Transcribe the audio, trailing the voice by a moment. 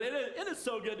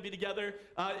so good to be together.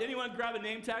 Anyone grab a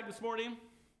name tag this morning?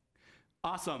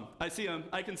 Awesome. I see him.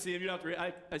 I can see him. You don't have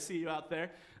to I see you out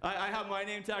there. I have my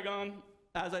name tag on.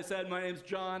 As I said, my name's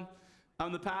John.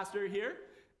 I'm the pastor here.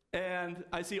 And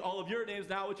I see all of your names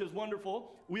now, which is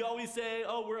wonderful. We always say,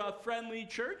 oh, we're a friendly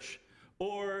church,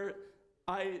 or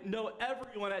I know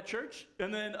everyone at church.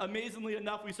 And then amazingly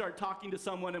enough, we start talking to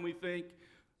someone and we think,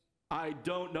 I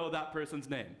don't know that person's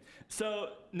name. So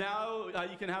now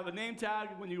you can have a name tag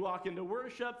when you walk into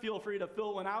worship. Feel free to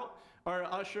fill one out. Our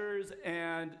ushers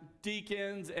and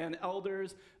deacons and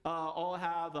elders all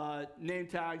have name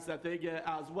tags that they get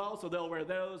as well. So they'll wear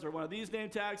those or one of these name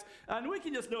tags. And we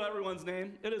can just know everyone's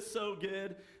name. It is so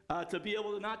good to be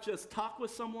able to not just talk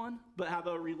with someone, but have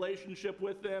a relationship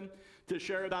with them, to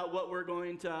share about what we're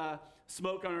going to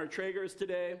smoke on our Traegers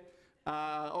today,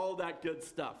 all that good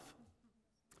stuff.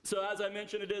 So as I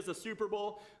mentioned, it is a Super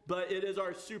Bowl, but it is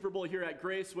our Super Bowl here at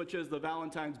Grace, which is the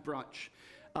Valentine's brunch.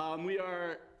 We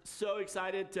are so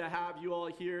excited to have you all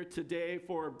here today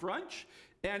for brunch.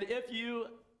 And if you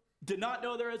did not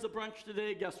know there is a brunch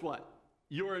today, guess what?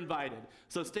 You're invited.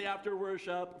 So stay after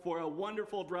worship for a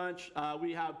wonderful brunch.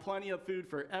 We have plenty of food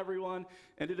for everyone,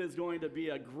 and it is going to be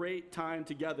a great time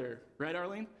together. Right,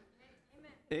 Arlene?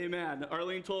 Amen.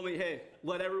 Arlene told me, hey,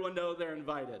 let everyone know they're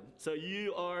invited. So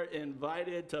you are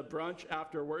invited to brunch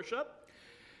after worship.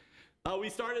 We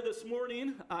started this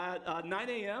morning at 9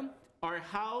 a.m., our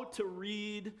How to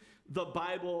Read the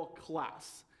Bible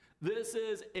class. This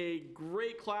is a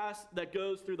great class that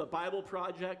goes through the Bible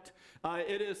Project.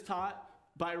 It is taught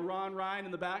by Ron Ryan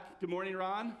in the back. Good morning,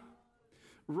 Ron.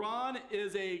 Ron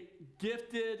is a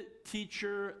gifted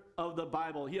teacher of the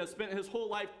Bible. He has spent his whole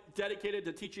life dedicated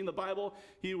to teaching the Bible.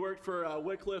 He worked for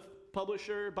Wycliffe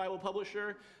Bible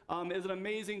publisher, is an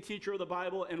amazing teacher of the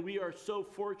Bible, and we are so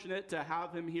fortunate to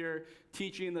have him here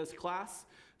teaching this class.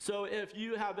 So if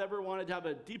you have ever wanted to have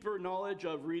a deeper knowledge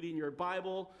of reading your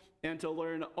Bible and to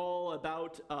learn all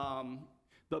about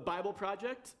the Bible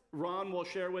Project, Ron will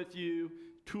share with you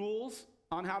tools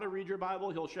on how to read your Bible.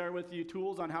 He'll share with you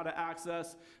tools on how to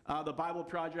access the Bible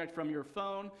Project from your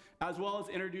phone, as well as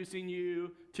introducing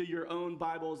you to your own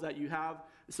Bibles that you have.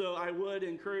 So I would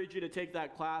encourage you to take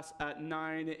that class at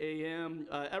 9 a.m.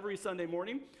 Every Sunday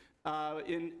morning.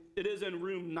 It is in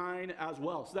room 9 as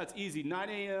well. So that's easy. 9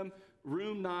 a.m.,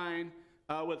 room 9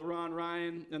 with Ron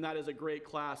Ryan, and that is a great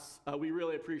class. We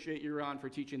really appreciate you, Ron, for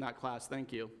teaching that class.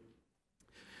 Thank you.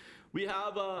 We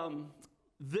have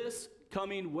this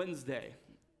coming Wednesday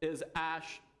is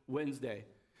Ash Wednesday.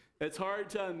 It's hard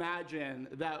to imagine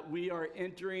that we are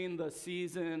entering the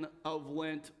season of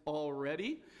Lent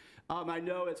already. I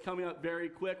know it's coming up very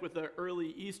quick with the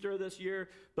early Easter this year,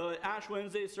 but Ash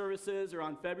Wednesday services are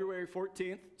on February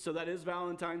 14th, so that is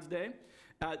Valentine's Day,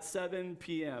 at 7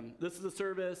 p.m. This is a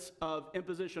service of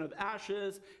imposition of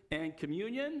ashes and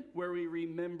communion, where we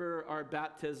remember our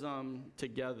baptism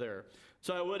together.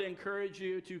 So I would encourage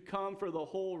you to come for the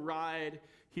whole ride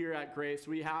here at Grace.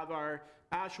 We have our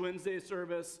Ash Wednesday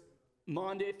service,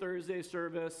 Maundy, Thursday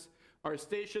service, our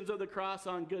Stations of the Cross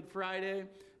on Good Friday,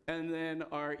 and then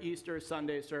our Easter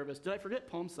Sunday service. Did I forget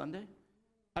Palm Sunday?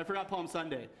 I forgot Palm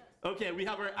Sunday. Okay, we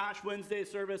have our Ash Wednesday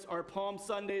service, our Palm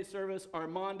Sunday service, our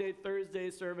Maundy, Thursday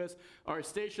service, our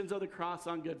Stations of the Cross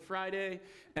on Good Friday,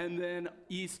 and then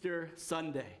Easter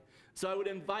Sunday. So I would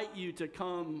invite you to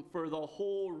come for the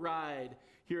whole ride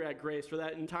here at Grace for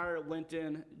that entire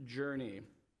Lenten journey.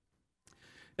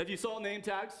 If you saw name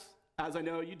tags, as I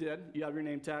know you did, you have your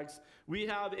name tags, we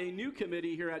have a new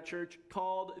committee here at church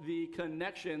called the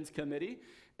Connections Committee.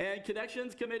 And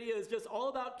Connections Committee is just all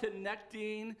about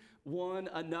connecting one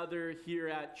another here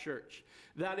at church.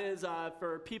 That is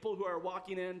for people who are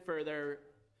walking in for their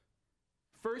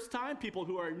first time, people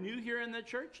who are new here in the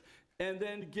church, and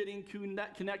then getting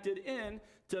connected in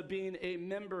to being a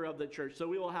member of the church. So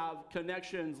we will have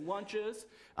Connections lunches.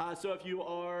 So if you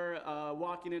are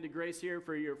walking into Grace here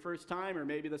for your first time, or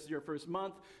maybe this is your first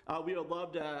month, we would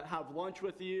love to have lunch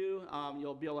with you.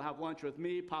 You'll be able to have lunch with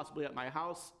me, possibly at my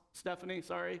house, Stephanie,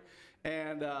 sorry.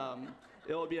 And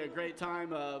it'll be a great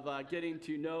time of getting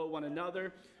to know one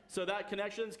another. So that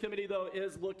Connections Committee, though,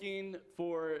 is looking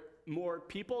for more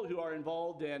people who are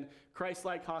involved in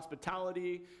Christ-like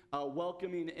hospitality,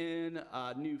 welcoming in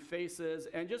new faces,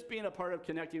 and just being a part of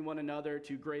connecting one another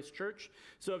to Grace Church.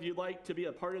 So if you'd like to be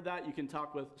a part of that, you can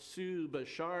talk with Sue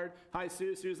Bouchard. Hi,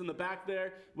 Sue. Sue's in the back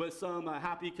there with some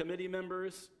happy committee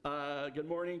members. Good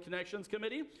morning, Connections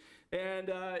Committee. And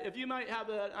if you might have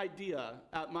an idea,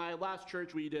 at my last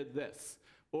church we did this,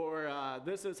 or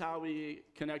this is how we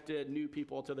connected new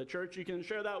people to the church, you can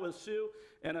share that with Sue,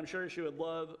 and I'm sure she would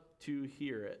love to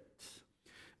hear it.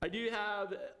 I do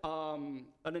have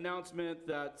an announcement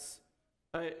that's,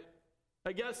 I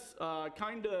guess,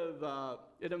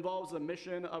 it involves the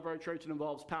mission of our church. It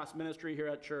involves past ministry here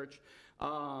at church.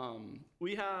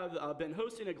 We have been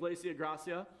hosting Iglesia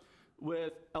Gracia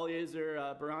with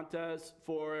Eliezer Barantes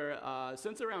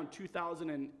since around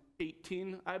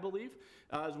 2018, I believe,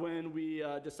 is when we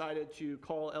decided to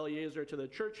call Eliezer to the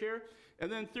church here.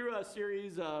 And then through a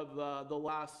series of the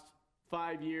last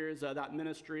 5 years, that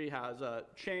ministry has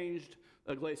changed.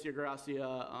 Iglesia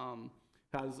Gracia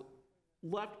has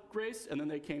left Grace, and then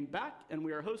they came back, and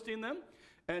we are hosting them.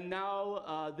 And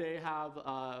now they have,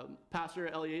 Pastor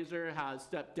Eliezer has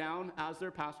stepped down as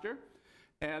their pastor,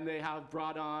 and they have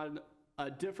brought on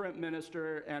a different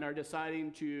minister and are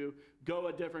deciding to go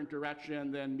a different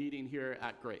direction than meeting here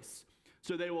at Grace.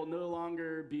 So they will no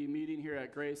longer be meeting here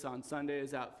at Grace on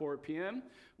Sundays at 4 p.m.,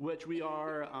 which we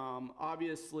are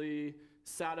obviously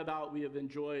sad about. We have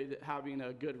enjoyed having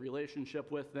a good relationship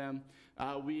with them.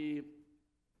 I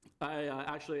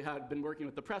actually had been working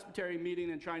with the Presbyterian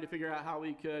meeting and trying to figure out how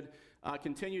we could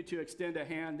continue to extend a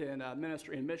hand in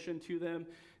ministry and mission to them,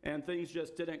 and things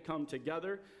just didn't come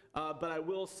together. But I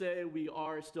will say we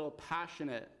are still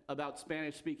passionate about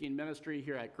Spanish-speaking ministry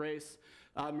here at Grace.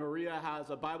 Maria has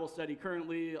a Bible study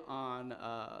currently on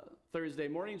Thursday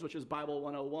mornings, which is Bible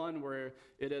 101, where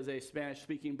it is a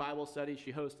Spanish-speaking Bible study.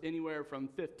 She hosts anywhere from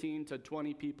 15 to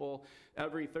 20 people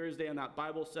every Thursday in that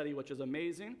Bible study, which is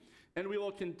amazing. And we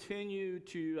will continue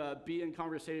to be in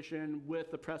conversation with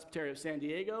the Presbyterian of San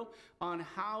Diego on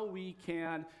how we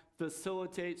can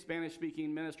facilitate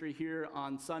Spanish-speaking ministry here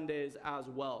on Sundays as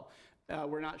well.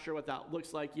 We're not sure what that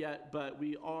looks like yet, but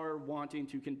we are wanting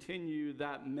to continue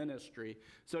that ministry.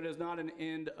 So it is not an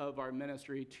end of our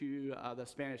ministry to the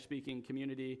Spanish-speaking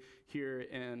community here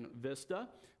in Vista,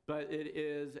 but it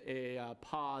is a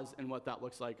pause in what that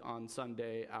looks like on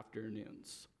Sunday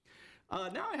afternoons.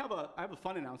 Now I have a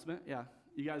fun announcement. Yeah,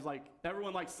 you guys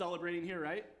everyone likes celebrating here,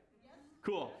 right? Yes.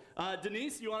 Cool.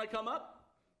 Denise, you want to come up?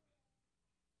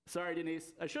 Sorry,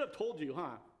 Denise. I should have told you,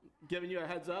 huh? Giving you a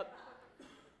heads up.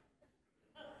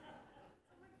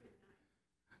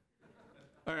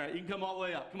 All right, you can come all the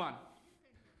way up. Come on.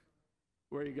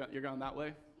 Where are you going? You're going that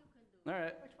way? All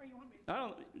right. Which way you want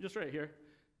me? Just right here.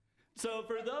 So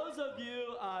for those of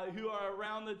you who are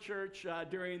around the church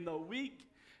during the week,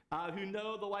 who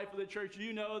know the life of the church,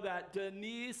 you know that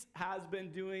Denise has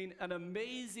been doing an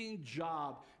amazing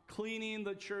job cleaning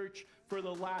the church for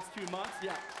the last 2 months.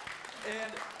 Yeah.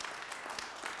 And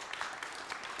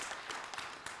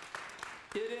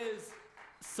it is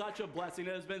such a blessing.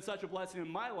 It has been such a blessing in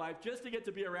my life just to get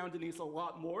to be around Denise a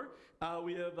lot more.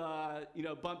 We have,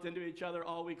 bumped into each other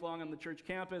all week long on the church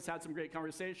campus, had some great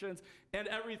conversations, and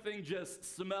everything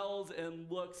just smells and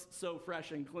looks so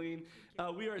fresh and clean.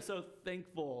 We are so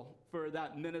thankful for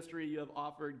that ministry you have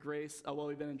offered Grace while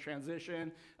we've been in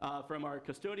transition from our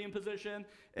custodian position,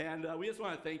 and we just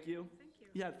want to thank you.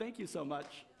 Thank you. Yeah, thank you so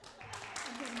much.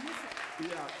 I'm going to miss it.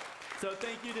 Yeah. So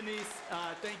thank you, Denise.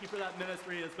 Thank you for that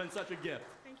ministry. It's been such a gift.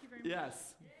 Thank you very much.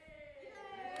 Yes.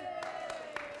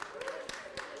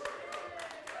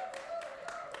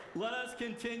 Let us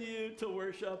continue to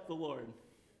worship the Lord.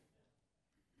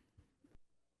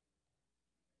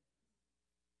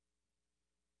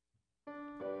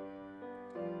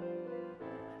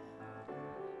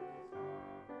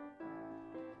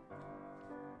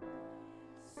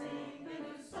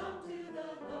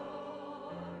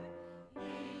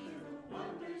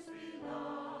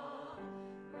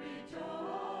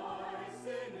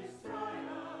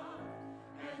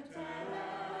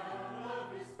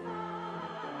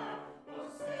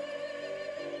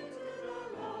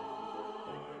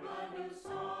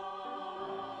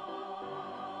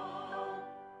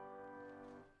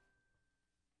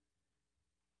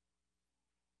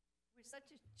 We're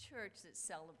such a church that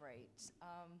celebrates.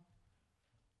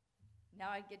 Now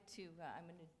I get to, I'm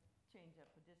going to change up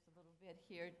just a little bit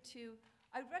here,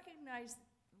 I recognize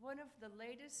one of the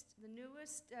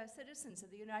newest citizens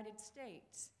of the United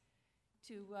States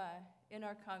in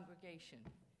our congregation.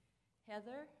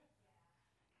 Heather?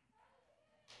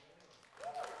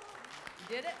 You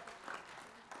did it?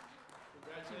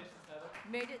 Congratulations, Heather.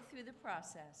 Made it through the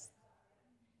process.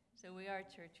 So we are a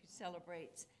church who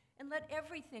celebrates. And let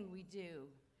everything we do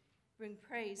bring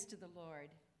praise to the Lord.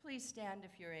 Please stand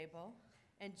if you're able,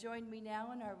 and join me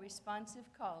now in our responsive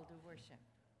call to worship.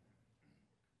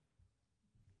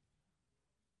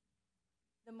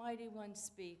 The Mighty One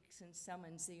speaks and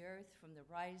summons the earth from the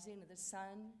rising of the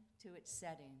sun to its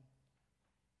setting.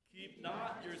 Keep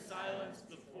not your silence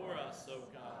before us, O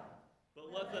God,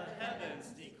 but let the heavens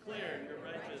declare your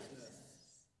righteousness.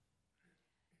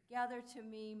 Gather to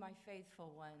me, my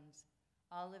faithful ones,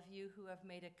 all of you who have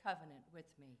made a covenant with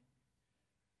me.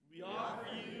 We offer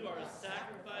you our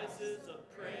sacrifices of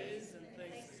praise and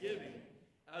thanksgiving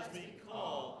as we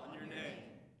call on your name.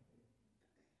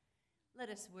 Let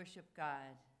us worship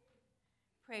God.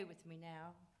 Pray with me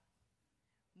now.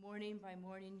 Morning by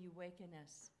morning you waken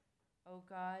us. O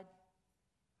God,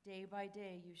 day by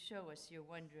day you show us your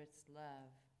wondrous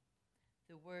love.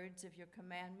 The words of your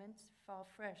commandments fall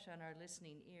fresh on our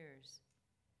listening ears.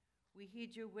 We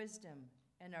heed your wisdom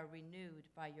and are renewed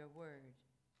by your word.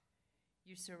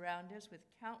 You surround us with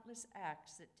countless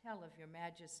acts that tell of your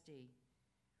majesty.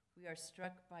 We are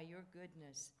struck by your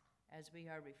goodness as we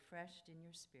are refreshed in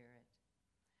your spirit.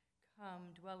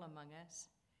 Come, dwell among us,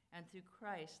 and through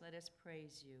Christ let us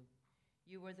praise you.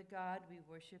 You are the God we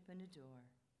worship and adore.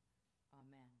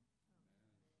 Amen.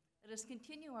 Let us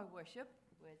continue our worship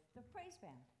with the praise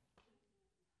band.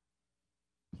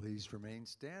 Please remain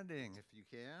standing if you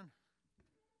can.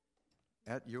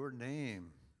 At your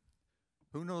name.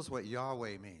 Who knows what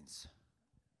Yahweh means?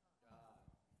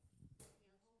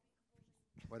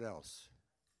 What else?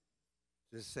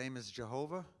 Is it the same as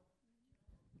Jehovah?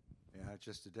 Yeah, it's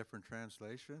just a different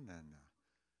translation. And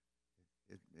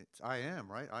it's I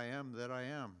am, right? I am that I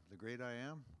am, the great I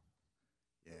am.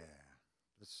 Yeah,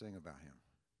 let's sing about him.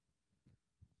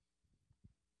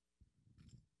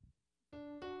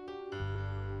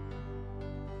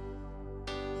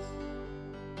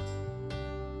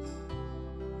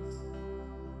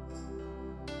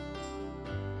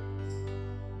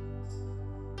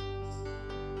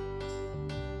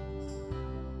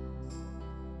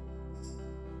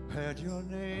 At your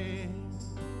name,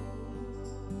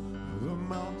 the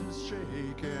mountains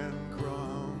shake and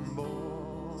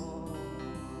crumble.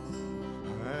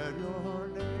 At your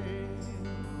name,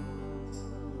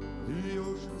 the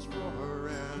oceans roar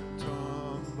and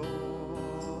tumble.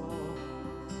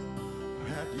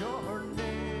 At your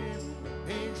name,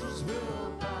 angels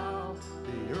will bow,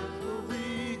 the earth will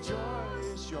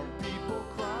rejoice, your people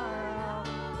cry out.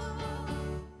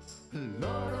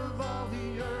 Lord of all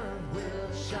the earth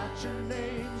will shout your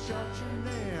name,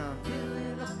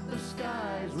 filling up the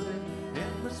skies with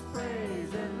endless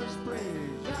praise,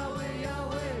 Yahweh,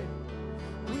 Yahweh,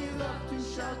 we love to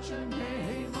shout your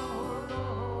name, oh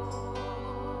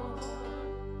Lord.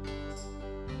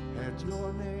 At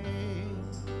your name,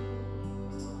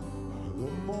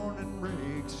 the morning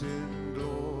breaks in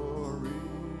glory.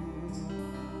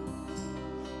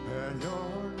 At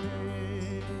your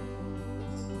name,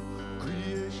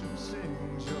 creation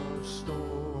sings your story.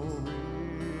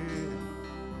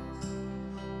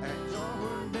 At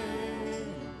your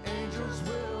name, angels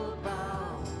will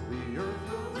bow, the earth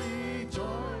will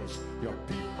rejoice, your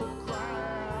people cry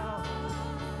out.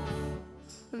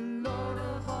 Lord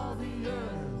of all the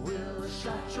earth will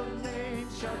shout your name,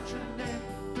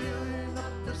 filling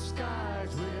up the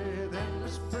skies with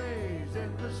endless praise,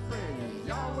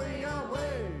 Yahweh,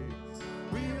 Yahweh,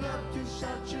 we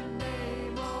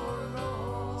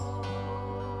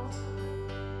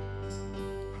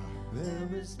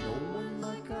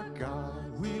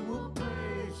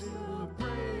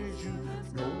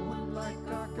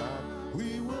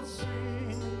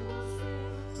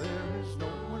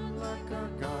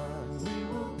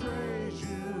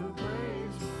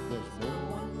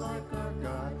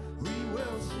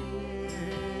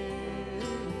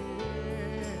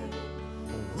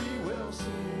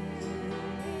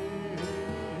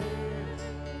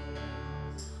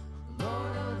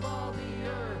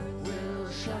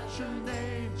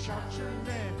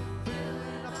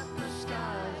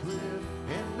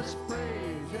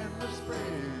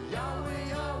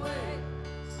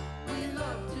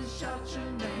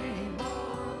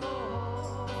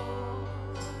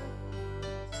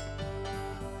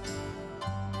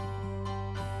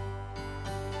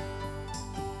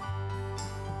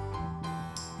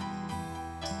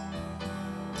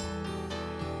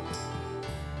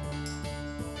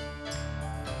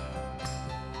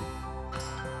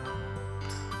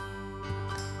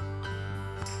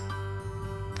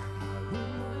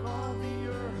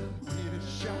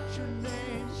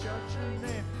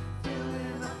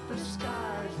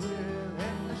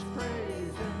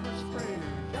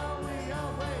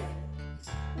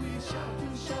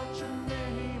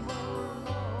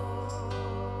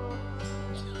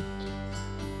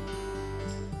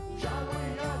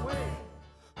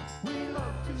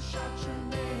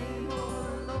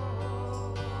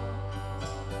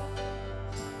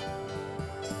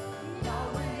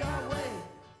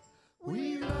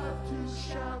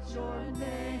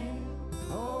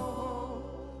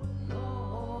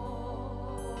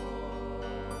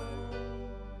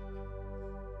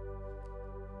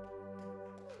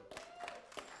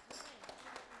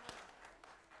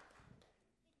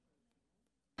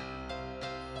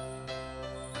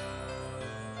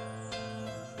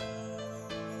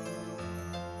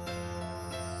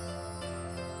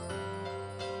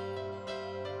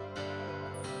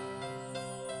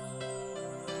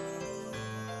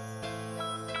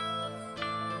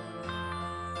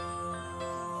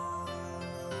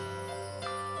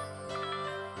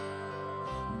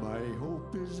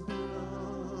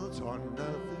on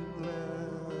nothing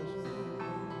less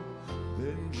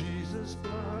than Jesus'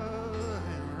 blood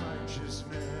and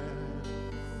righteousness.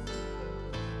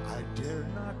 I dare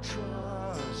not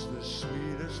trust the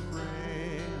sweetest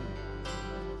frame,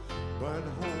 but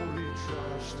wholly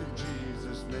trust in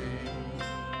Jesus' name.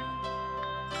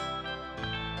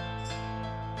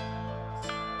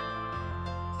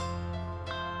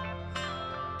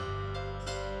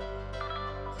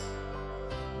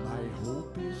 My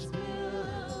hope is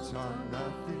built on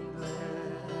nothing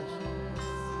less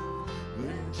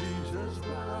than Jesus'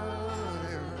 blood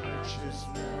and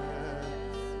righteousness.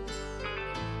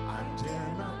 I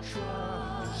dare not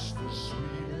trust the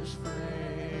sweetest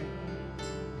frame,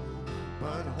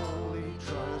 but wholly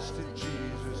trust in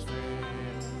Jesus'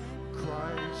 name.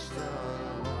 Christ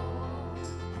alone,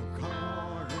 a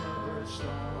cornerstone,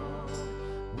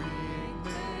 weak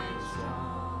made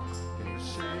strong in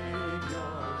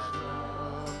Savior's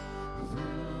love.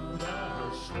 Through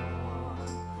the storm,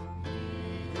 He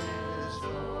is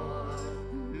Lord,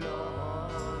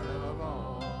 Lord of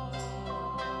all.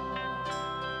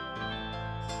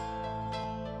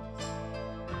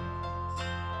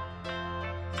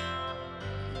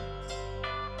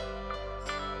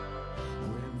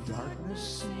 When darkness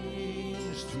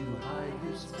seems to hide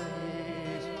His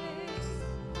face,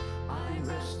 I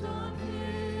rest on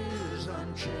His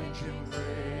unchanging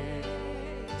grace.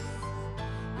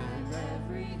 And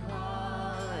every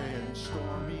high and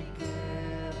stormy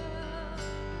gale,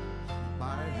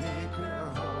 my anchor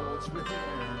holds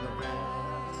within the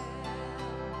veil.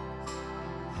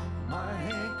 My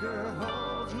anchor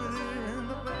holds within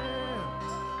the veil,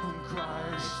 on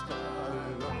Christ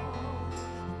alone,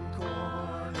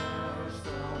 cornerstone,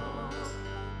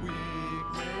 weak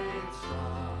made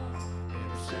strong in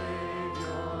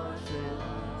Savior's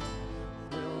love.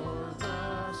 Through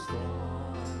the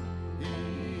storm, He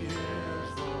is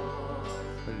Lord,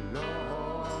 the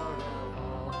Lord of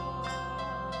all.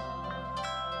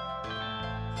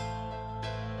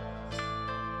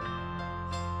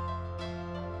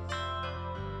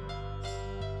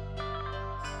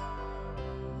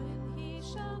 When He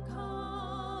shall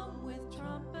come with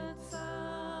trumpet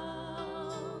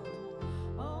sound,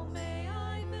 oh, may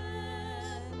I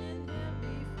then in Him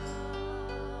be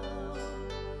found,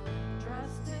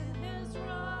 dressed in His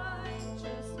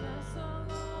righteousness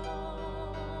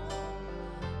alone,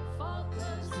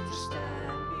 faultless to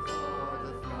stand before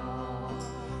the throne.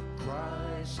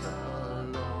 Christ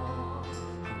alone,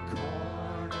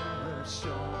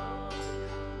 cornerstone,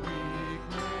 weak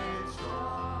made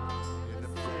strong in the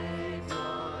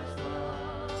Savior's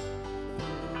love.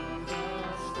 Through the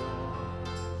storm,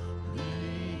 He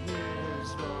is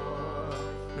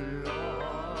Lord,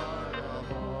 Lord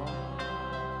of all.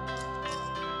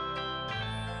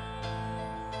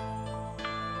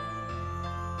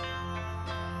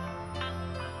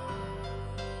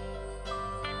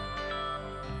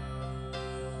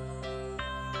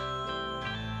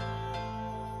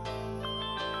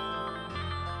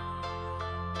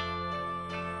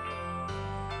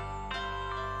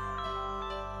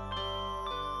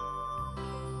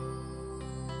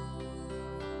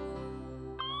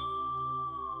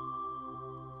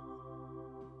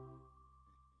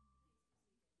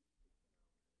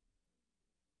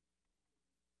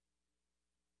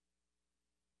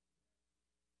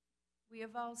 We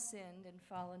have all sinned and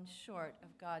fallen short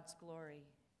of God's glory.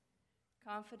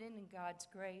 Confident in God's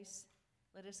grace,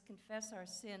 let us confess our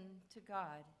sin to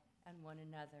God and one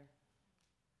another.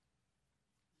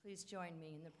 Please join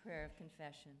me in the prayer of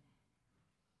confession.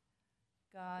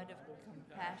 God of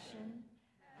compassion,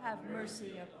 have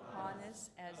mercy upon us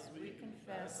as we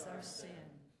confess our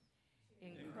sin.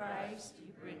 In Christ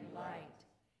you bring light,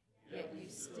 yet you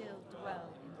still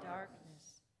dwell in darkness.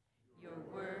 Your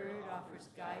word offers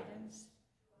guidance,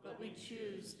 but we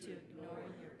choose to ignore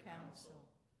your counsel.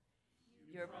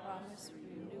 Your promise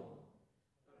renewal,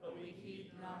 but we heed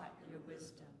not your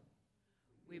wisdom.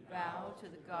 We bow to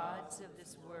the gods of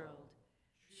this world,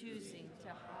 choosing to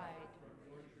hide from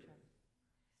your truth.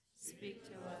 Speak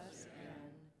to us,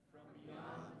 and from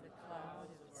beyond the cloud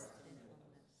of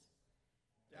sinfulness,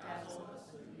 dazzle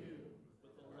us anew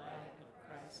with the light of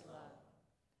Christ's love.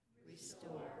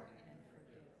 Restore and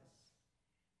forgive us.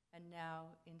 And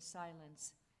now, in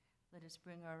silence, let us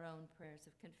bring our own prayers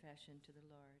of confession to the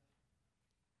Lord.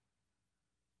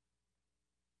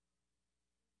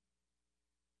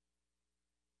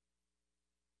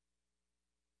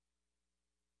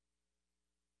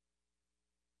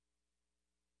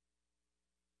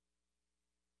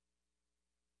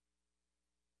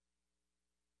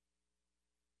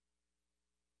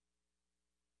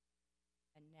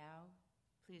 And now,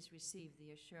 please receive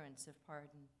the assurance of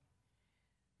pardon.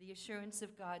 The assurance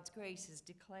of God's grace is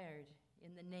declared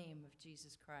in the name of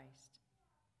Jesus Christ.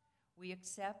 We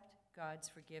accept God's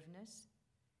forgiveness,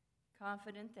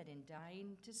 confident that in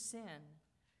dying to sin,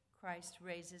 Christ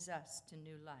raises us to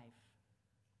new life.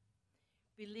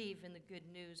 Believe in the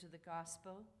good news of the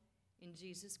gospel. In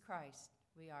Jesus Christ,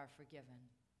 we are forgiven.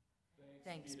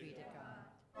 Thanks be to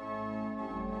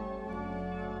God.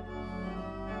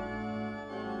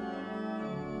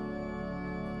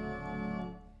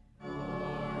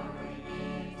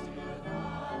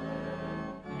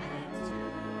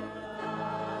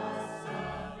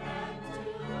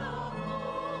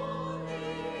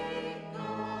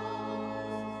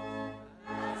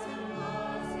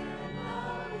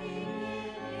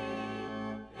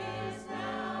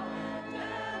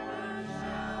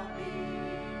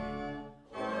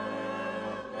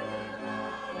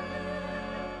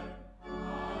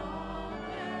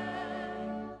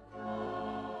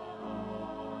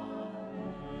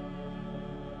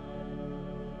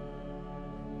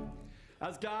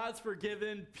 As God's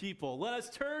forgiven people, let us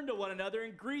turn to one another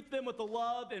and greet them with the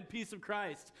love and peace of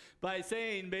Christ by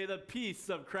saying, may the peace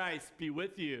of Christ be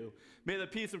with you. May the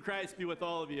peace of Christ be with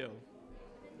all of you.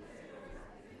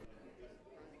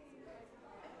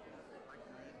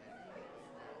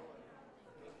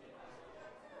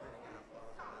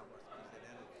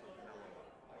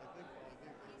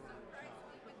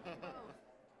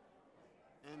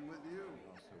 And with you.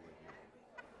 Also with you.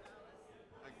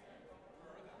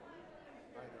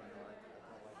 I don't know.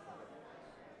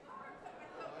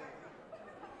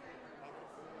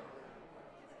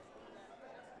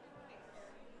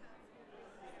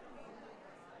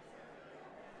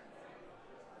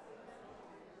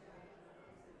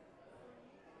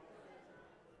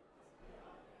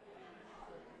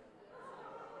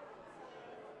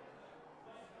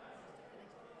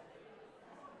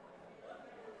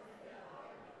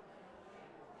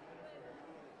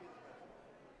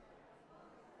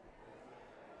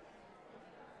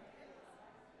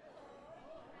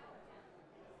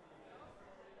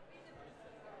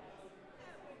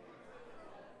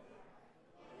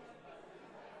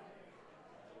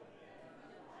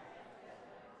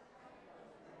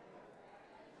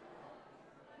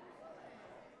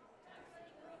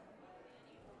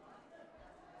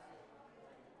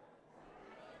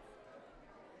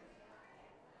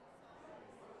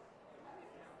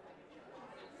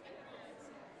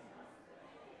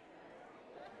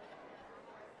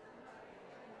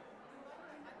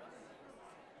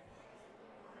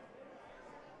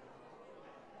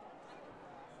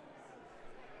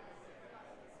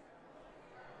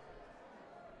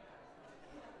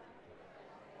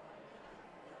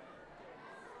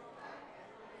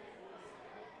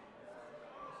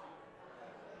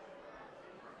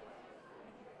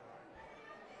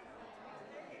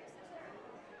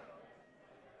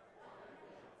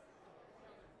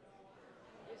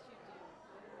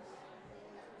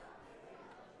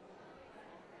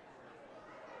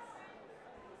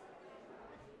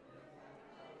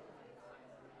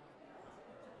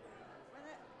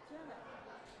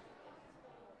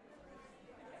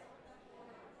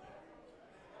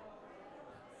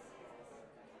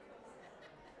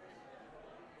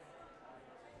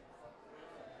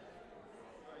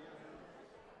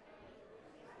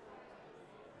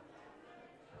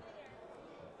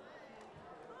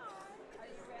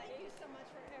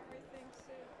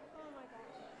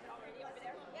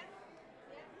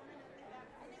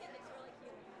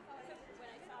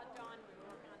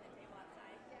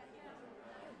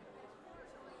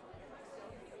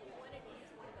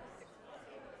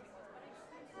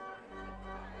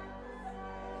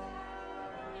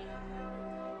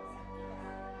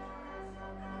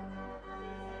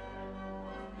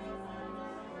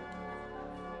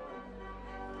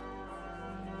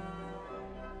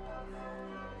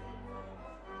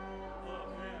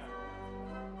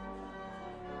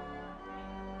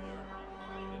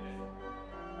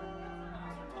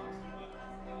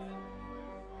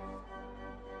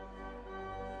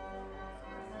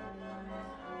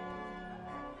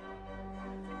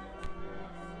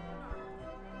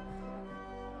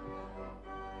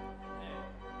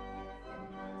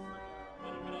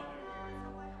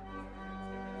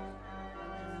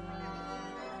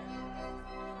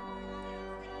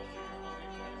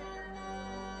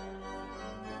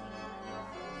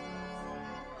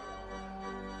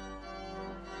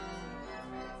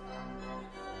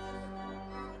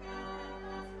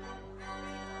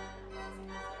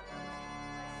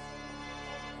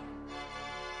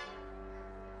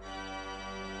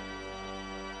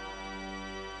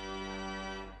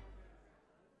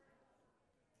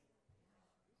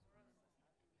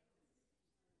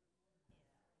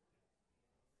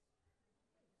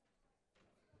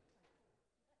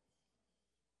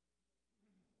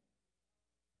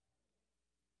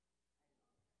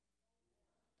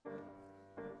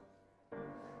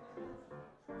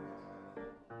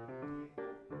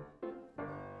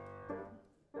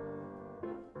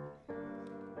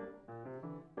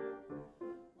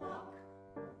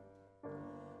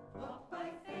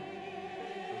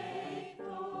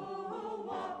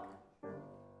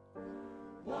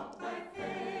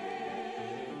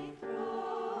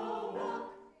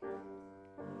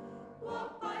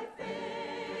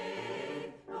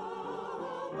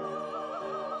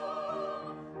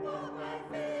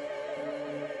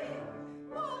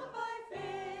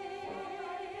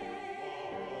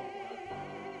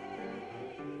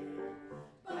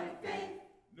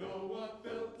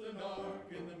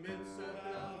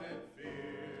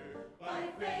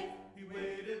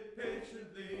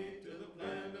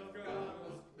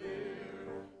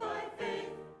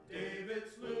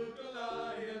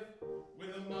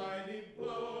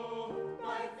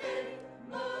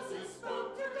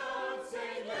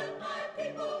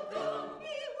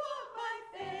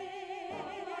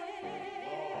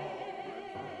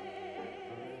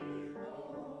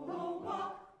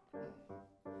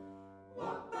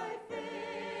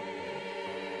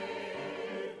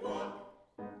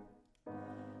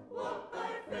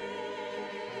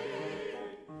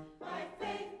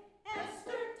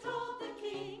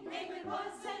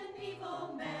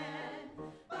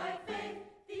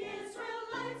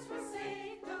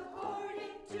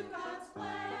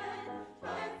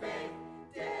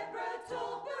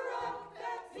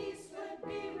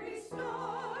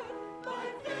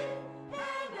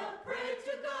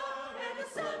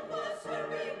 son was her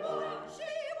reward.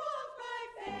 She walked by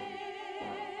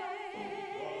faith.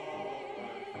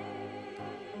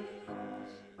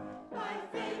 By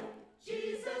faith,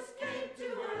 Jesus came to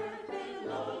earth in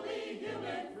lowly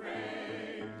human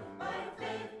frame. By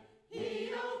faith,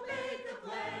 he obeyed the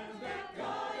plan that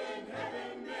God in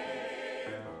heaven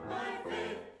made. By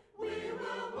faith, we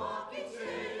will walk each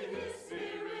day, his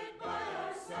spirit by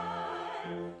our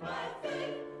side. By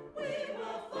faith, we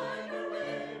will find our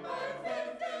way. By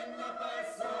faith and not by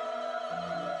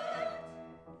sight.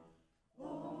 Oh,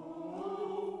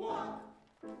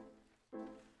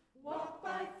 walk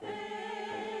by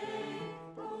faith.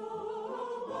 Oh,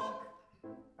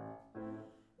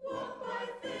 walk by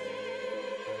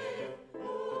faith. Oh,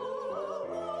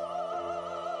 we'll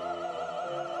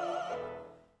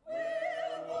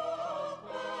walk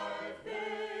by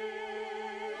faith.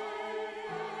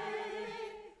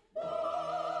 Walk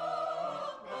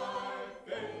by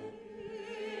faith.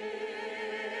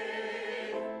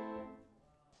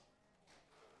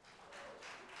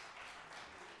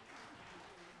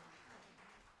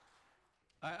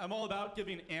 I'm all about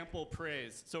giving ample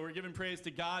praise. So we're giving praise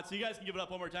to God. So you guys can give it up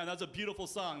one more time. That's a beautiful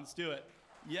song. Let's do it.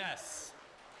 Yes.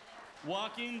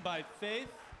 Walking by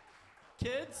faith.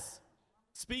 Kids,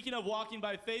 speaking of walking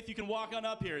by faith, you can walk on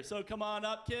up here. So come on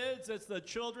up, kids. It's the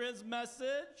children's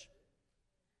message.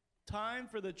 Time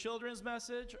for the children's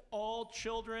message. All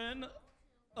children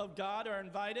of God are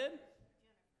invited,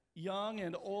 young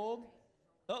and old.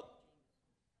 Oh,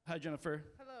 hi, Jennifer.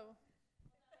 Hello.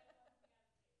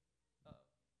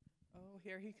 Oh,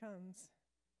 here he comes.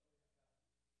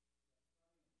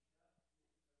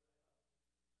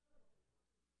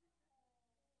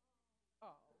 Oh,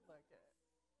 look at.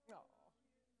 Oh.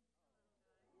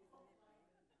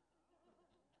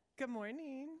 Good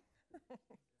morning.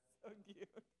 So cute.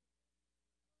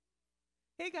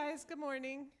 Hey guys, good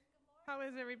morning. How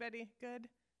is everybody? Good?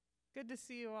 Good to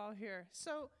see you all here.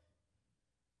 So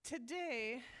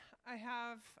today I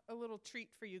have a little treat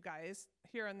for you guys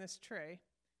here on this tray.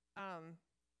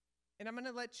 And I'm going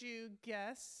to let you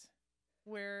guess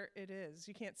where it is.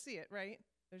 You can't see it, right?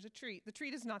 There's a treat. The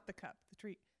treat is not the cup. The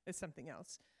treat is something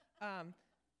else.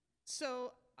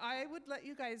 So I would let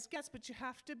you guys guess, but you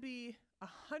have to be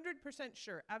 100%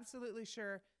 sure, absolutely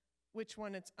sure which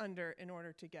one it's under in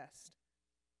order to guess.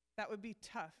 That would be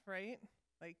tough, right?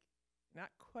 Like,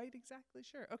 not quite exactly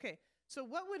sure. Okay, so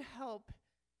what would help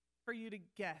for you to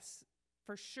guess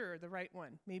for sure the right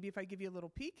one? Maybe if I give you a little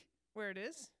peek where it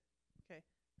is. Okay,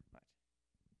 watch.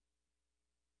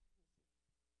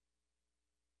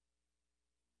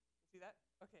 See that?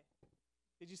 Okay.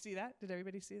 Did you see that? Did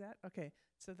everybody see that? Okay,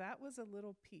 so that was a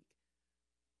little peek.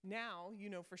 Now you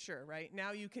know for sure, right?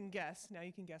 Now you can guess. Now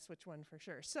you can guess which one for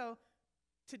sure. So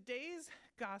today's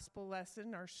gospel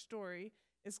lesson, our story,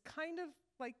 is kind of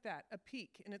like that, a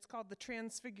peek, and it's called the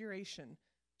Transfiguration,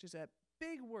 which is a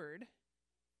big word.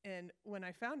 And when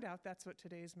I found out that's what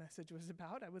today's message was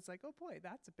about, I was like, oh boy,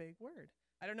 that's a big word.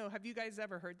 I don't know, have you guys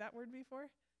ever heard that word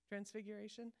before?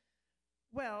 Transfiguration?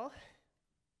 Well,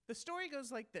 the story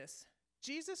goes like this.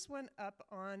 Jesus went up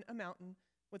on a mountain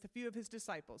with a few of his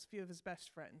disciples, a few of his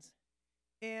best friends.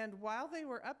 And while they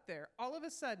were up there, all of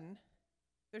a sudden,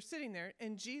 they're sitting there,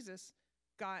 and Jesus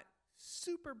got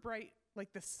super bright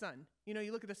like the sun. You know,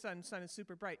 you look at the sun is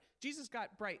super bright. Jesus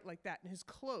got bright like that, and his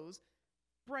clothes,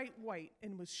 bright white,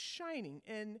 and was shining.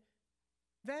 And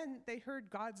then they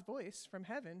heard God's voice from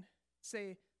heaven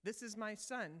say, "This is my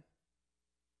son.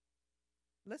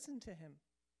 Listen to him."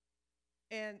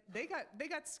 And they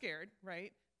got scared,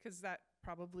 right? Because that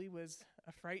probably was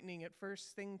a frightening at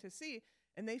first thing to see.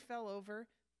 And they fell over.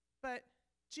 But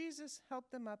Jesus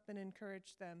helped them up and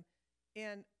encouraged them.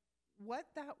 And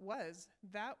what that was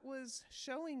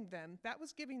showing them, that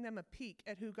was giving them a peek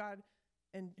at who God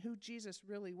and who Jesus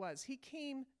really was. He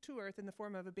came to earth in the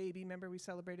form of a baby. Remember, we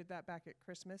celebrated that back at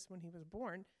Christmas when he was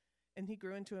born. And he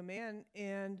grew into a man,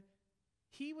 and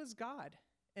he was God.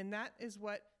 And that is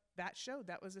what that showed.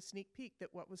 That was a sneak peek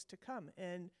that what was to come.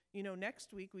 And, you know,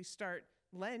 next week we start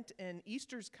Lent, and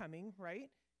Easter's coming, right?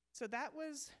 So that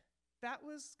was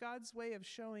God's way of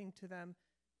showing to them,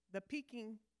 the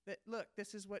peeking that, look,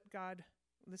 this is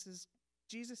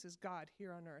Jesus is God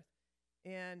here on earth.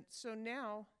 And so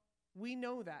now we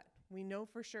know that. We know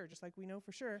for sure, just like we know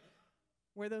for sure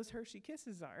where those Hershey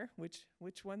kisses are, which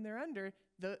one they're under.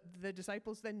 The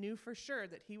disciples then knew for sure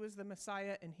that he was the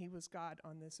Messiah and he was God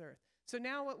on this earth. So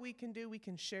now what we can do, we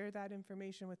can share that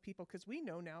information with people, because we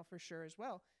know now for sure as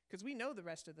well, because we know the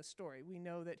rest of the story. We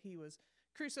know that he was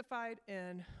crucified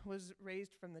and was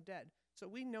raised from the dead. So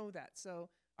we know that. So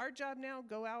our job now,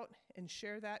 go out and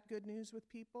share that good news with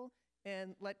people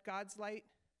and let God's light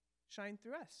shine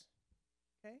through us.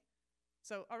 Okay?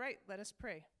 So, all right, let us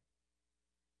pray.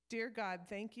 Dear God,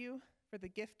 thank you for the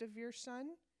gift of your Son,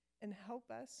 and help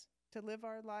us to live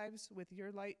our lives with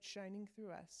your light shining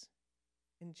through us.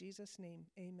 In Jesus' name,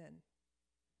 amen.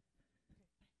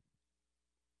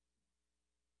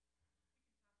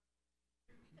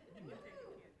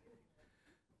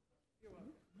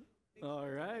 All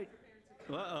right.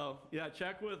 Uh-oh. Yeah,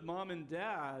 check with mom and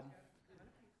dad.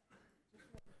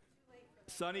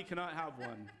 Sonny cannot have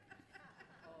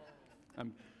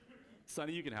one.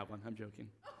 Sonny, you can have one. I'm joking.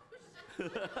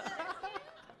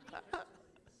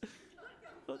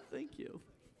 Oh, thank you.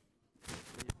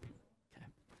 Okay.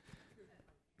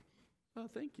 Oh,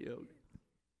 thank you.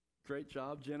 Great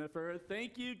job, Jennifer.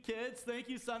 Thank you, kids. Thank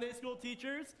you, Sunday school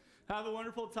teachers. Have a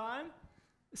wonderful time.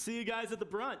 See you guys at the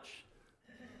brunch.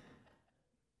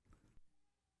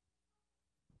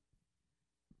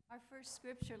 Our first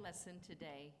scripture lesson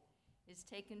today is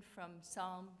taken from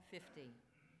Psalm 50.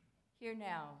 Hear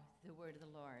now the word of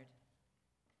the Lord.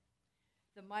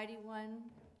 The mighty one,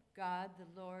 God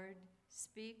the Lord,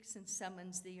 speaks and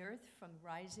summons the earth from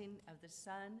rising of the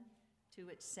sun to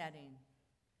its setting.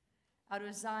 Out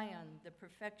of Zion, the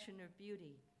perfection of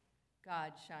beauty,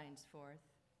 God shines forth.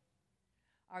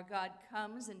 Our God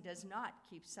comes and does not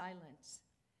keep silence.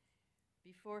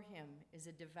 Before him is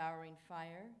a devouring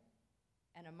fire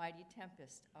and a mighty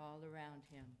tempest all around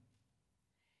him.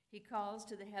 He calls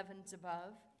to the heavens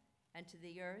above and to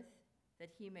the earth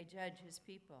that he may judge his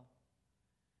people.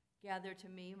 Gather to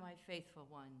me my faithful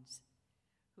ones,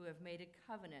 who have made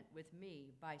a covenant with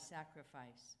me by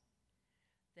sacrifice.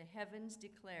 The heavens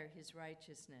declare his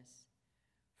righteousness,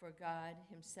 for God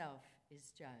himself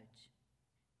is judge.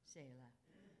 Selah.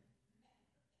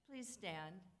 Please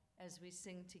stand as we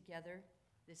sing together,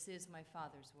 This Is My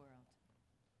Father's World.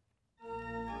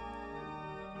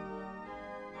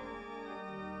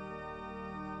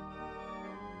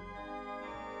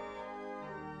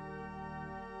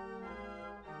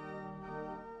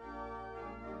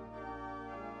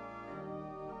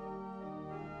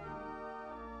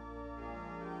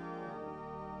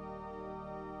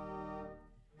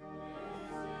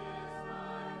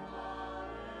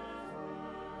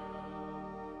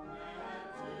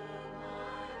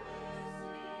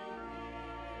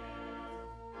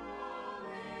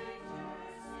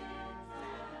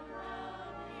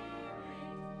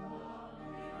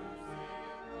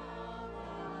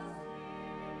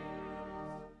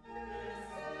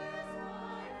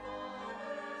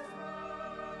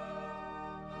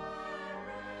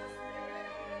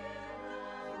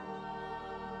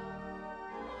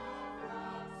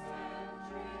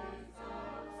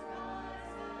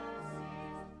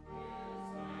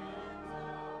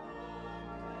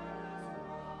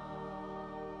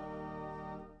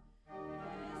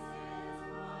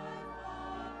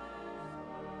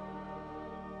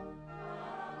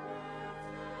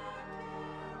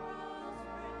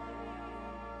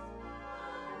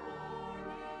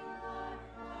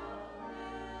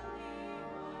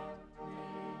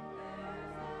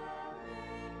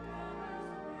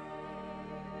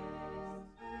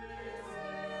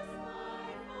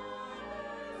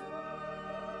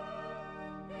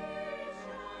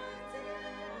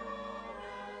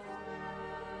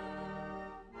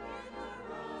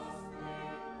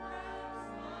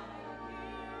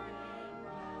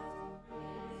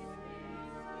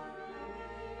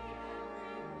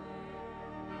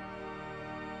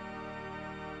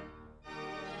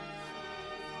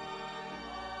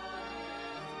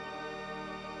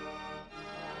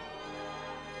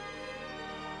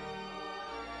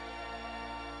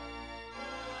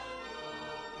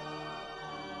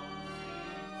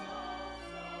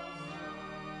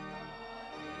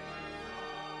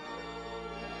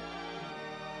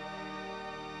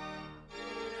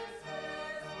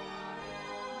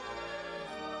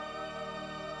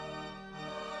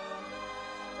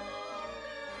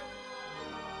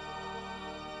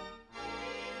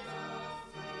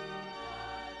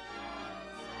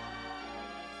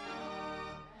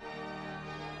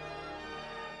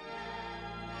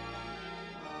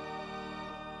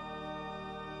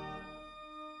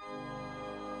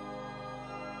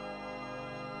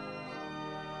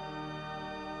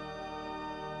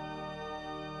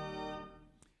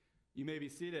 You may be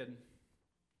seated.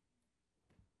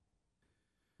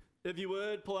 If you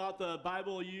would, pull out the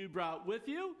Bible you brought with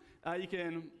you. You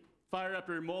can fire up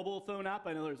your mobile phone app.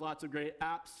 I know there's lots of great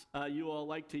apps you all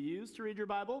like to use to read your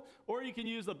Bible. Or you can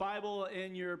use the Bible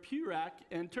in your pew rack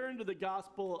and turn to the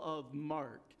Gospel of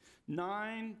Mark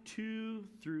 9, 2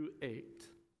 through 8.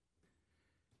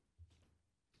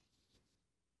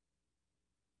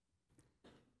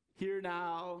 Hear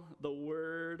now the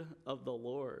word of the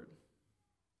Lord.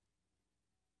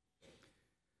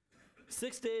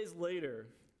 6 days later,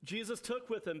 Jesus took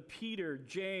with him Peter,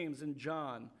 James, and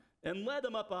John, and led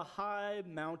them up a high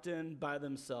mountain by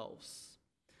themselves.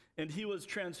 And he was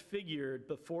transfigured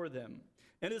before them,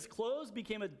 and his clothes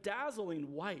became a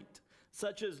dazzling white,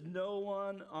 such as no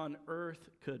one on earth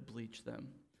could bleach them.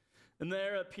 And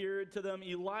there appeared to them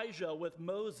Elijah with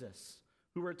Moses,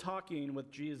 who were talking with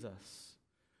Jesus.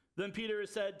 Then Peter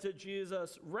said to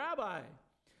Jesus, "Rabbi,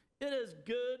 it is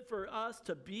good for us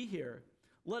to be here.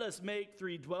 Let us make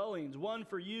 3 dwellings, one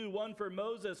for you, one for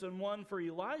Moses, and one for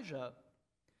Elijah."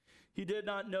 He did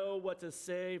not know what to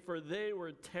say, for they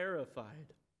were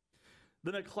terrified.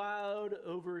 Then a cloud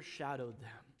overshadowed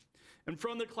them, and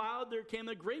from the cloud there came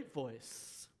a great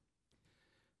voice.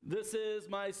 "This is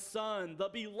my son, the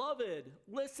beloved.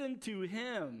 Listen to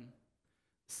him."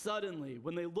 Suddenly,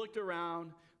 when they looked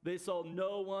around, they saw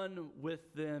no one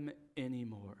with them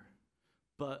anymore,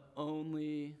 but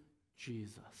only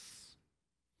Jesus.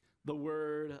 The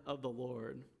word of the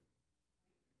Lord.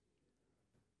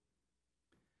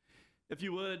 If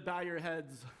you would, bow your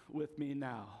heads with me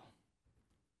now.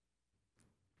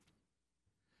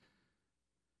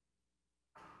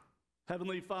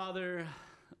 Heavenly Father,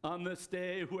 on this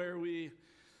day where we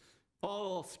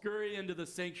all scurry into the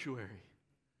sanctuary,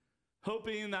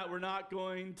 hoping that we're not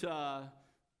going to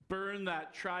burn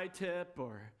that tri-tip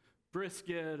or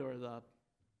brisket or the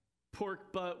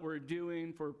pork butt we're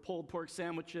doing for pulled pork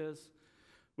sandwiches,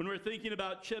 when we're thinking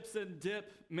about chips and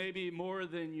dip maybe more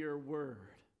than your word,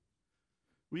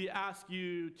 we ask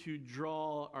you to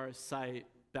draw our sight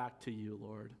back to you,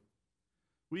 Lord.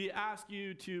 We ask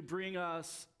you to bring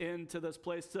us into this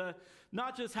place, to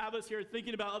not just have us here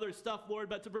thinking about other stuff, Lord,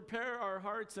 but to prepare our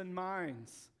hearts and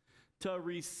minds to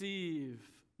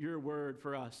receive your word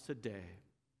for us today.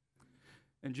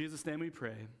 In Jesus' name we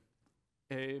pray,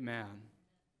 amen.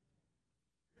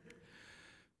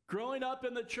 Growing up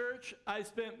in the church, I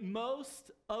spent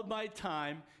most of my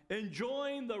time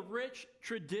enjoying the rich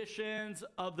traditions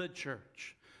of the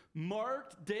church,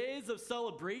 marked days of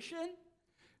celebration,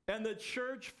 and the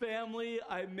church family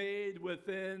I made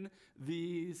within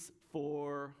these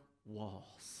 4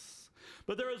 walls.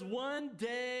 But there was one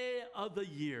day of the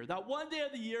year,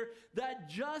 that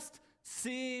just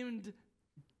seemed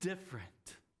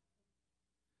different.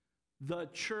 The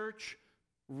church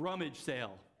rummage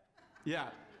sale.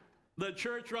 Yeah, the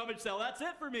church rummage sale. That's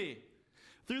it for me.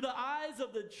 Through the eyes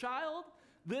of the child,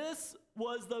 this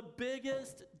was the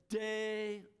biggest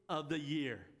day of the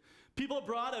year. People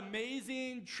brought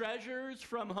amazing treasures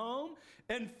from home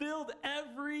and filled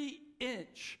every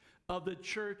inch of the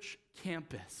church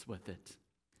campus with it.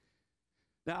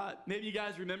 Now, maybe you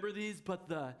guys remember these, but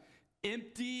the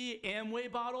empty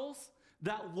Amway bottles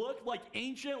that looked like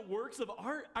ancient works of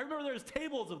art, I remember there was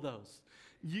tables of those.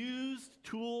 Used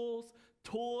tools,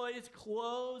 toys,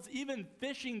 clothes, even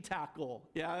fishing tackle.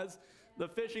 Yeah, the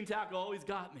fishing tackle always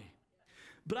got me.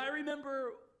 But I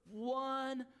remember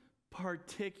one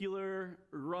particular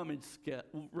rummage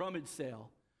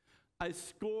sale. I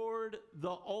scored the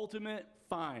ultimate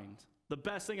find, the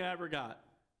best thing I ever got.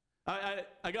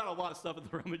 I got a lot of stuff at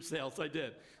the rummage sale, so I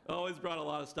did. I always brought a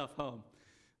lot of stuff home.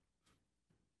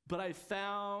 But I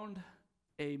found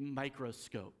a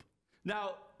microscope.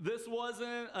 Now, this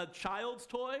wasn't a child's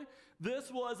toy. This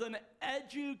was an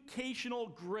educational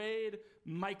grade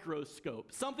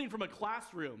microscope, something from a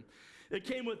classroom. It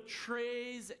came with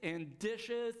trays and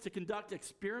dishes to conduct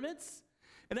experiments.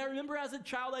 And I remember as a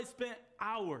child, I spent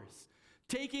hours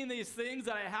taking these things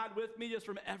that I had with me just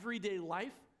from everyday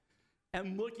life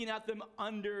and looking at them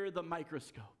under the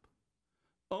microscope,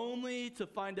 only to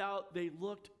find out they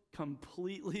looked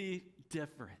completely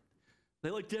different. They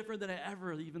looked different than I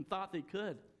ever even thought they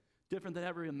could, different than I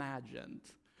ever imagined.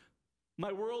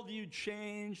 My worldview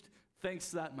changed thanks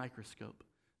to that microscope.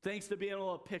 Thanks to being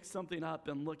able to pick something up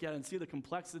and look at it and see the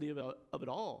complexity of it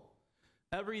all.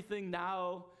 Everything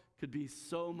now could be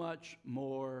so much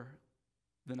more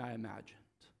than I imagined.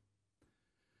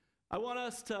 I want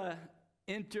us to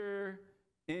enter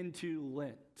into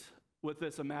Lent with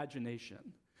this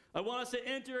imagination. I want us to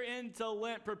enter into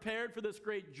Lent prepared for this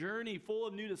great journey full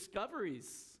of new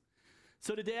discoveries.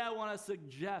 So today I want to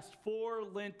suggest 4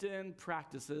 Lenten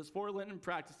practices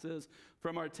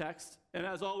from our text. And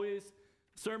as always,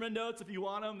 sermon notes, if you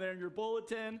want them, they're in your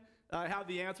bulletin. I have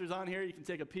the answers on here. You can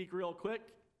take a peek real quick.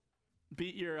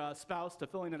 Beat your spouse to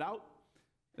filling it out.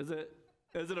 Is it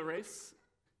a race?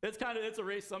 It's a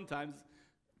race sometimes.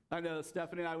 I know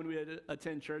Stephanie and I, when we would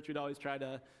attend church, we'd always try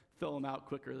to fill them out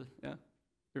quicker. Yeah,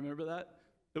 remember that?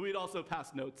 And we'd also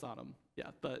pass notes on them.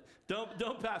 Yeah, but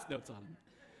don't pass notes on them.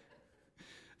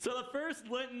 So the first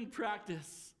Lenten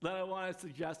practice that I want to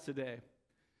suggest today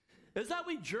is that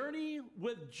we journey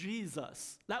with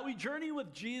Jesus. That we journey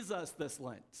with Jesus this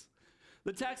Lent.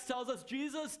 The text tells us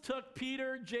Jesus took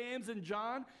Peter, James, and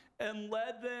John and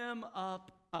led them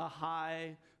up a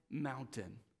high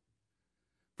mountain.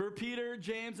 For Peter,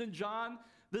 James, and John,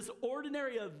 this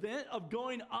ordinary event of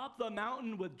going up the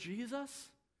mountain with Jesus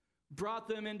brought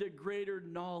them into greater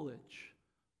knowledge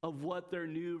of what their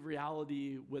new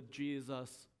reality with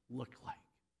Jesus looked like.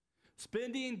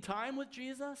 Spending time with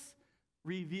Jesus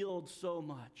revealed so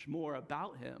much more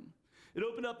about him. It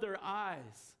opened up their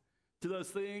eyes to those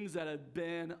things that had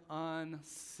been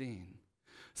unseen.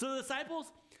 So the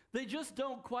disciples, they just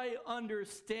don't quite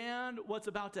understand what's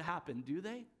about to happen, do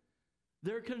they?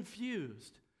 They're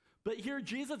confused. But here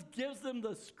Jesus gives them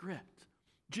the script.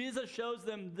 Jesus shows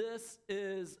them this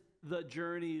is the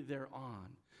journey they're on.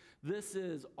 This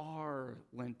is our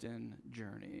Lenten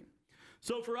journey.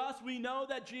 So for us, we know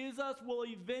that Jesus will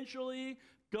eventually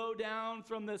go down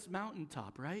from this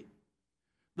mountaintop, right?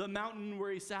 The mountain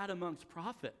where he sat amongst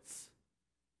prophets.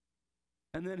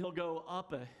 And then he'll go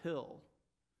up a hill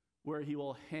where he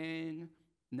will hang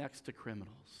next to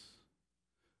criminals.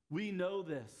 We know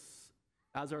this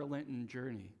as our Lenten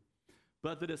journey,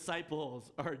 but the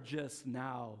disciples are just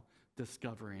now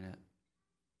discovering it.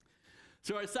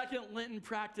 So our second Lenten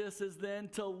practice is then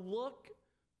to look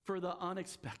for the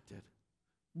unexpected.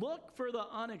 Look for the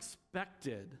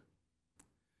unexpected.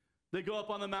 They go up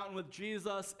on the mountain with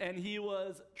Jesus, and he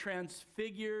was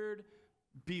transfigured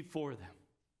before them.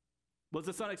 Was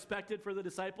this unexpected for the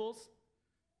disciples?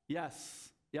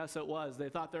 Yes, it was. They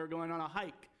thought they were going on a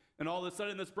hike, and all of a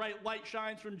sudden this bright light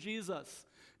shines from Jesus.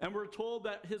 And we're told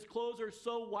that his clothes are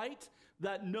so white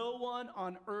that no one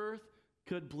on earth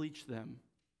could bleach them.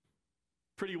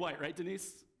 Pretty white, right,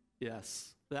 Denise?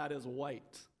 Yes, that is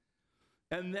white.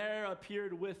 And there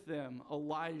appeared with them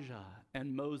Elijah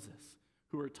and Moses,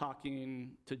 who were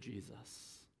talking to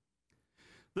Jesus.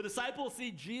 The disciples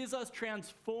see Jesus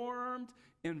transformed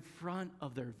in front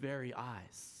of their very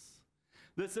eyes.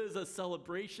 This is a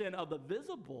celebration of the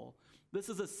visible. This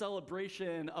is a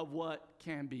celebration of what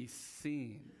can be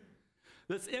seen.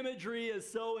 This imagery is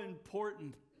so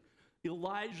important.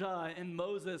 Elijah and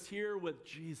Moses here with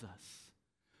Jesus,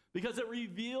 because it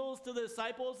reveals to the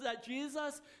disciples that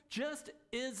Jesus just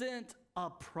isn't a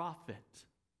prophet,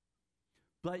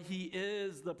 but he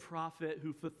is the prophet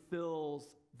who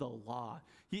fulfills the law.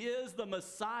 He is the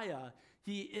Messiah.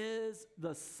 He is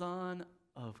the Son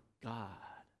of God.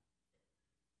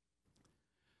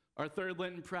 Our third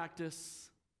Lenten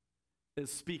practice is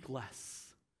speak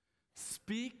less.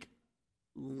 Speak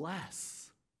less.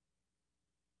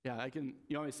 Yeah, you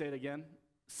want me to say it again?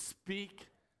 Speak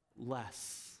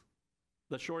less.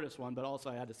 The shortest one, but also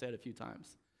I had to say it a few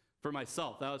times. For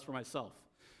myself, that was for myself.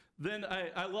 Then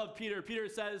I love Peter. Peter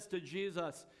says to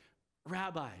Jesus,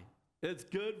 Rabbi, it's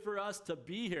good for us to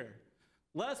be here.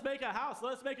 Let's make a house.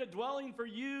 Let's make a dwelling for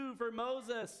you, for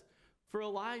Moses, for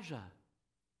Elijah.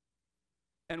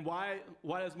 And why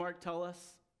does Mark tell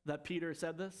us that Peter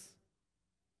said this?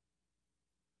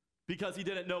 Because he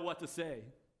didn't know what to say.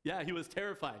 Yeah, he was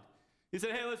terrified. He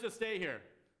said, hey, let's just stay here.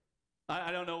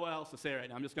 I don't know what else to say right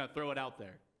now. I'm just going to throw it out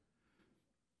there.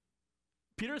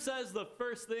 Peter says the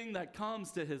first thing that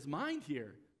comes to his mind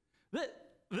here, that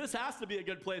this has to be a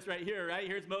good place right here, right?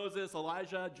 Here's Moses,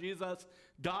 Elijah, Jesus.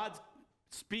 God's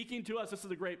speaking to us. This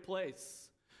is a great place.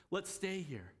 Let's stay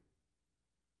here.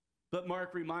 But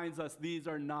Mark reminds us these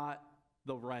are not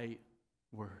the right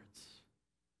words.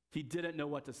 He didn't know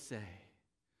what to say,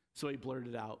 so he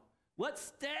blurted out, let's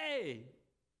stay.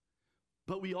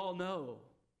 But we all know,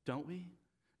 don't we?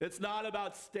 It's not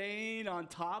about staying on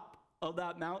top of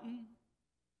that mountain.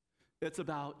 It's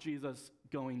about Jesus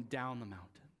going down the mountain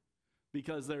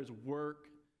because there's work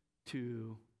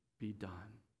to be done.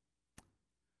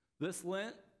 This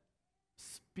Lent,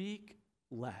 speak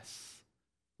less,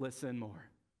 listen more.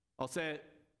 I'll say it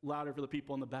louder for the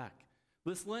people in the back.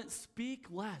 This Lent, speak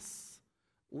less,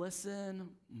 listen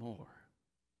more.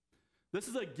 This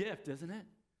is a gift, isn't it?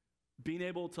 Being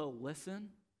able to listen.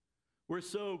 We're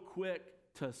so quick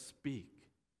to speak.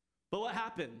 But what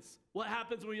happens? What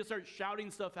happens when you start shouting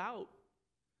stuff out?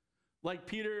 Like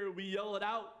Peter, we yell it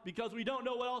out because we don't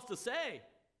know what else to say.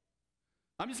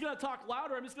 I'm just going to talk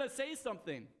louder. I'm just going to say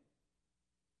something.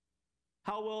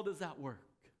 How well does that work?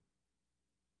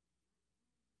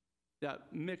 Yeah,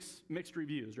 mixed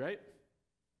reviews, right?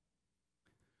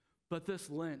 But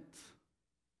this Lent,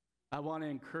 I want to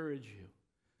encourage you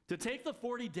to take the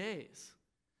 40 days.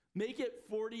 Make it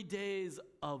 40 days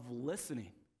of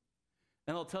listening.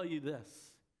 And I'll tell you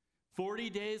this, 40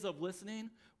 days of listening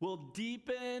will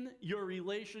deepen your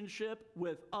relationship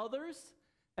with others,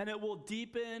 and it will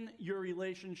deepen your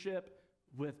relationship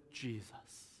with Jesus.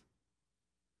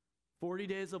 40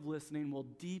 days of listening will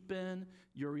deepen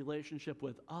your relationship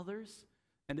with others,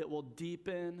 and it will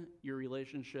deepen your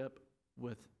relationship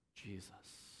with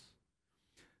Jesus.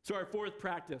 So our fourth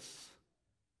practice,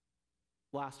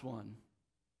 last one,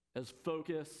 is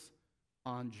focus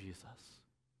on Jesus.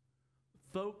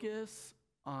 Focus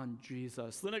on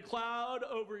Jesus. Then a cloud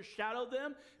overshadowed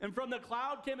them, and from the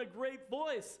cloud came a great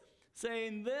voice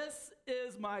saying, "This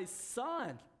is my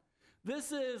son.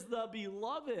 This is the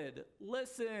beloved.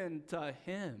 Listen to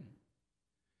him."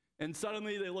 And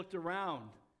suddenly they looked around,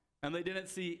 and they didn't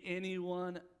see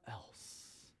anyone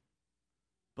else,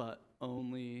 but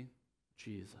only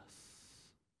Jesus.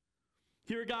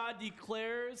 Here God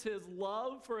declares his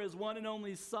love for his one and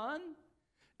only Son,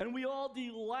 and we all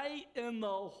delight in the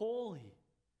holy.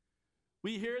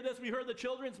 We hear this, we heard the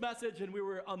children's message, and we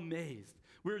were amazed.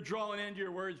 We were drawing into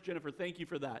your words, Jennifer. Thank you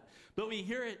for that. But we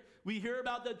hear it. We hear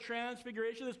about the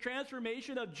transfiguration, this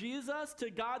transformation of Jesus to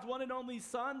God's one and only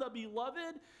Son, the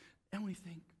beloved, and we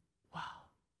think, wow,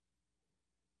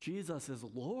 Jesus is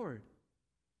Lord.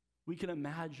 We can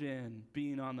imagine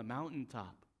being on the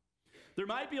mountaintop. There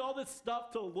might be all this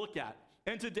stuff to look at.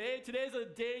 And today's a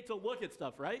day to look at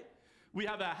stuff, right? We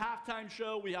have a halftime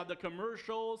show. We have the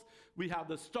commercials. We have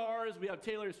the stars. We have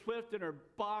Taylor Swift in her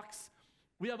box.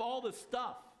 We have all the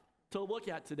stuff to look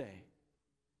at today.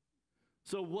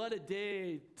 So what a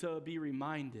day to be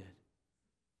reminded.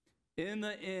 In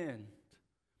the end,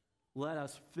 let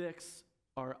us fix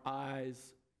our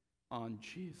eyes on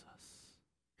Jesus.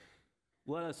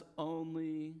 Let us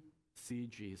only see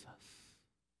Jesus.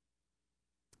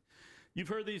 You've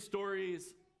heard these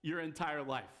stories your entire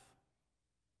life,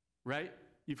 right?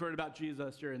 You've heard about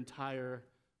Jesus your entire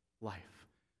life.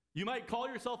 You might call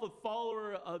yourself a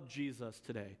follower of Jesus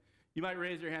today. You might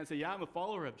raise your hand and say, yeah, I'm a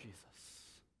follower of Jesus.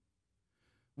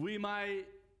 We might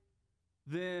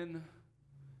then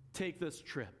take this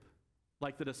trip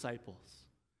like the disciples,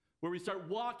 where we start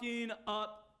walking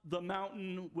up the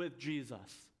mountain with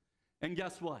Jesus. And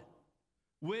guess what?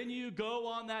 When you go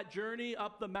on that journey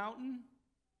up the mountain,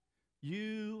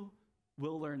 you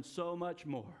will learn so much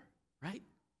more, right?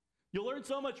 You'll learn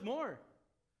so much more.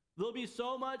 There'll be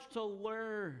so much to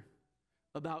learn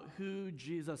about who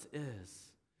Jesus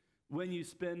is when you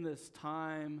spend this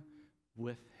time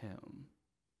with him.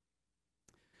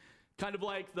 Kind of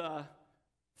like the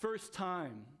first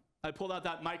time I pulled out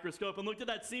that microscope and looked at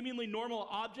that seemingly normal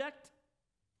object,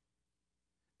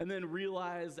 and then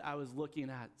realized I was looking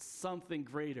at something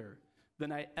greater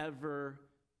than I ever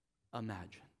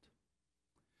imagined.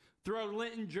 Through our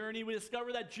Lenten journey, we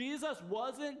discovered that Jesus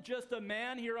wasn't just a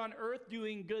man here on earth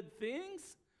doing good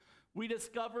things. We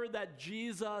discovered that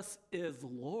Jesus is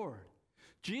Lord.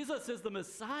 Jesus is the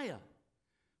Messiah.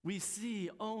 We see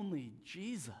only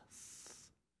Jesus.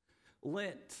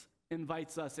 Lent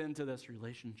invites us into this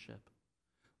relationship.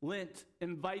 Lent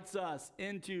invites us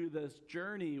into this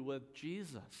journey with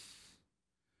Jesus.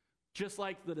 Just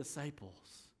like the disciples,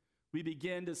 we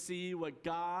begin to see what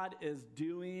God is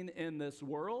doing in this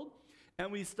world,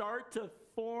 and we start to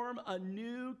form a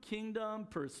new kingdom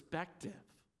perspective.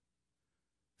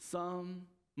 Some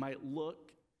might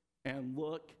look and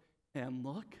look and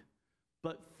look,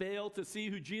 but fail to see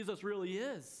who Jesus really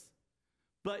is.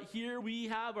 But here we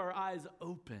have our eyes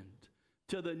opened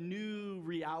to the new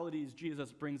realities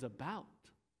Jesus brings about.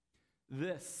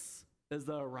 This is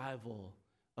the arrival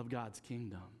of God's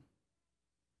kingdom.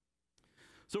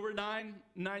 So we're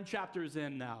nine chapters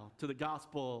in now to the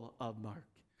Gospel of Mark.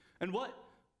 And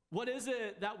what is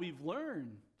it that we've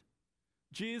learned?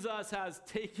 Jesus has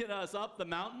taken us up the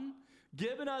mountain,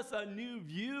 given us a new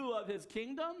view of his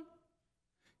kingdom.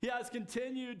 He has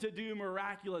continued to do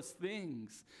miraculous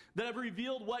things that have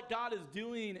revealed what God is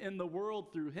doing in the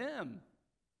world through him.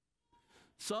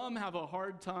 Some have a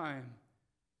hard time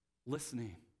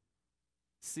listening,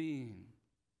 seeing,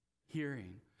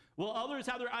 hearing, while others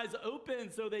have their eyes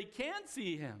open so they can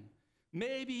see him,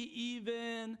 maybe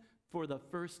even for the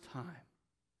first time.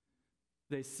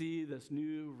 They see this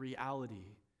new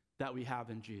reality that we have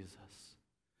in Jesus.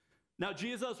 Now,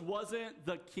 Jesus wasn't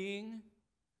the king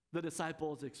the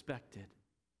disciples expected.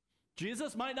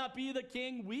 Jesus might not be the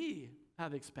king we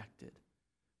have expected.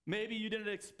 Maybe you didn't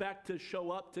expect to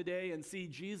show up today and see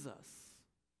Jesus.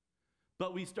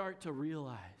 But we start to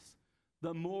realize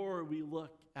the more we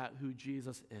look at who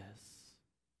Jesus is,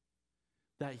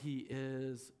 that he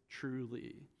is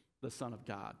truly the Son of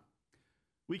God.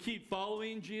 We keep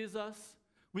following Jesus.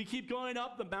 We keep going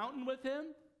up the mountain with him,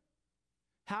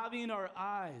 having our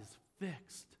eyes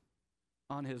fixed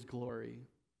on his glory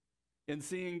and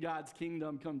seeing God's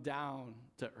kingdom come down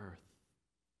to earth.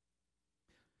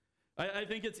 I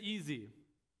think it's easy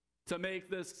to make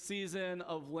this season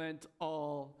of Lent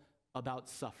all about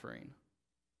suffering.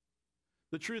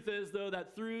 The truth is, though,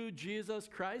 that through Jesus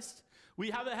Christ,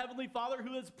 we have a Heavenly Father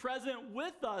who is present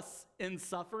with us in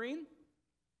suffering.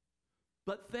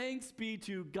 But thanks be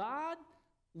to God,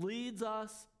 leads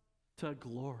us to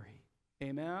glory.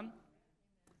 Amen?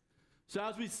 So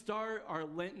as we start our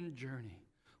Lenten journey,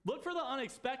 look for the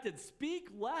unexpected. Speak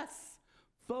less.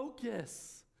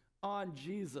 Focus on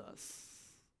Jesus.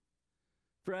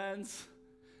 Friends,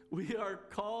 we are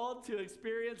called to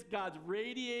experience God's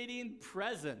radiating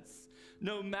presence,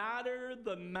 no matter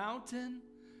the mountain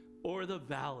or the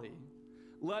valley.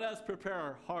 Let us prepare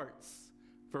our hearts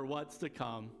for what's to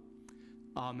come.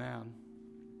 Amen.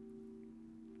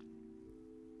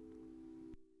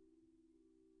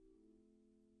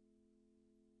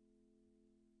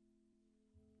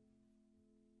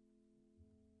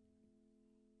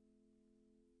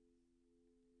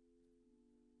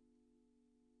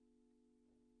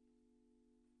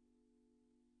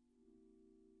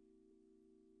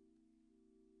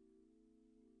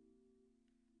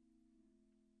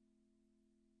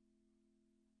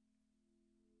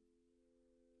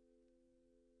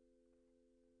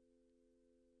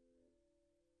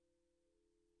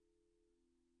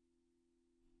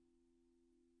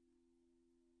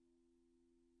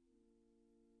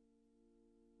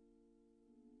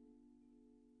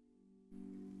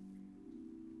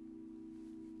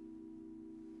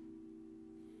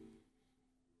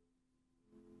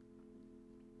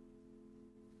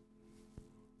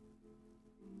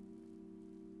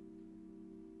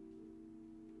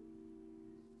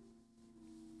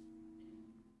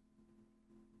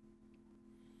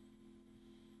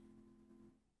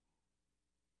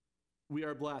 We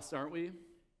are blessed, aren't we?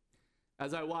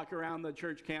 As I walk around the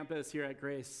church campus here at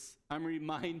Grace, I'm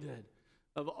reminded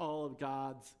of all of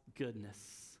God's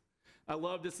goodness. I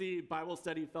love to see Bible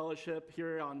study fellowship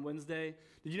here on Wednesday.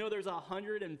 Did you know there's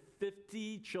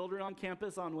 150 children on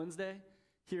campus on Wednesday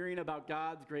hearing about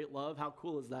God's great love? How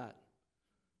cool is that?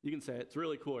 You can say it. It's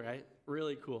really cool, right?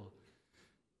 Really cool.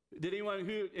 Did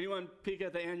anyone peek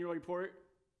at the annual report?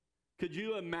 Could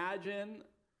you imagine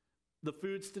the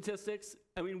food statistics?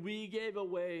 I mean, we gave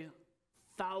away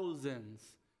thousands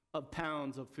of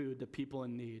pounds of food to people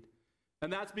in need.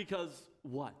 And that's because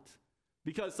what?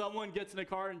 Because someone gets in a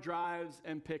car and drives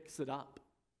and picks it up.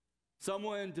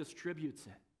 Someone distributes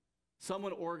it.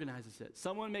 Someone organizes it.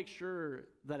 Someone makes sure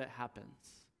that it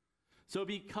happens. So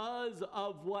because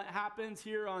of what happens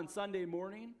here on Sunday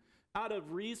morning, out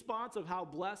of response of how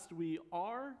blessed we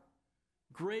are,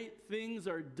 great things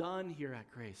are done here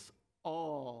at Grace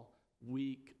all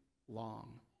week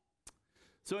long.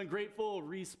 So in grateful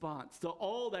response to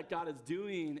all that God is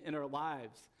doing in our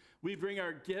lives, we bring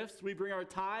our gifts, we bring our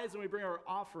tithes, and we bring our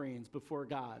offerings before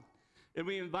God. And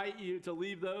we invite you to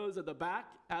leave those at the back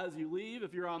as you leave.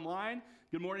 If you're online,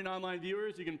 good morning online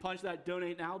viewers, you can punch that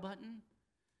Donate Now button.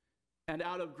 And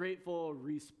out of grateful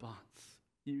response,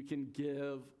 you can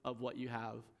give of what you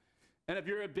have. And if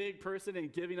you're a big person in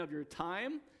giving of your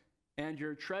time and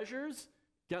your treasures,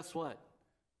 guess what?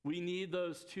 We need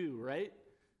those too, right?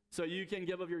 So you can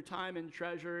give of your time and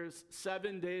treasures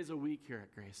 7 days a week here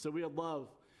at Grace. So we would love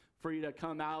for you to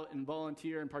come out and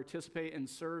volunteer and participate in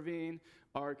serving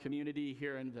our community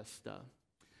here in Vista.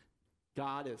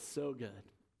 God is so good.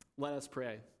 Let us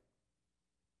pray.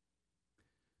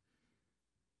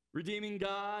 Redeeming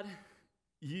God,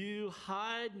 you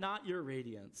hide not your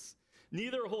radiance,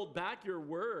 neither hold back your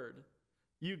word.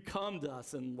 You come to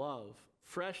us in love,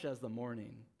 fresh as the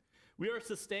morning. We are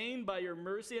sustained by your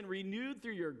mercy and renewed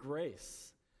through your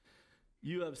grace.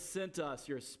 You have sent us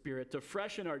your Spirit to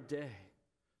freshen our day.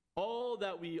 All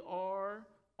that we are,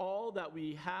 all that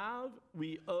we have,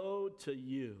 we owe to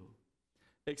you.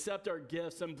 Accept our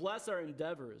gifts and bless our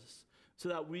endeavors so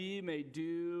that we may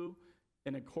do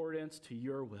in accordance to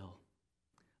your will.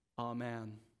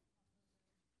 Amen.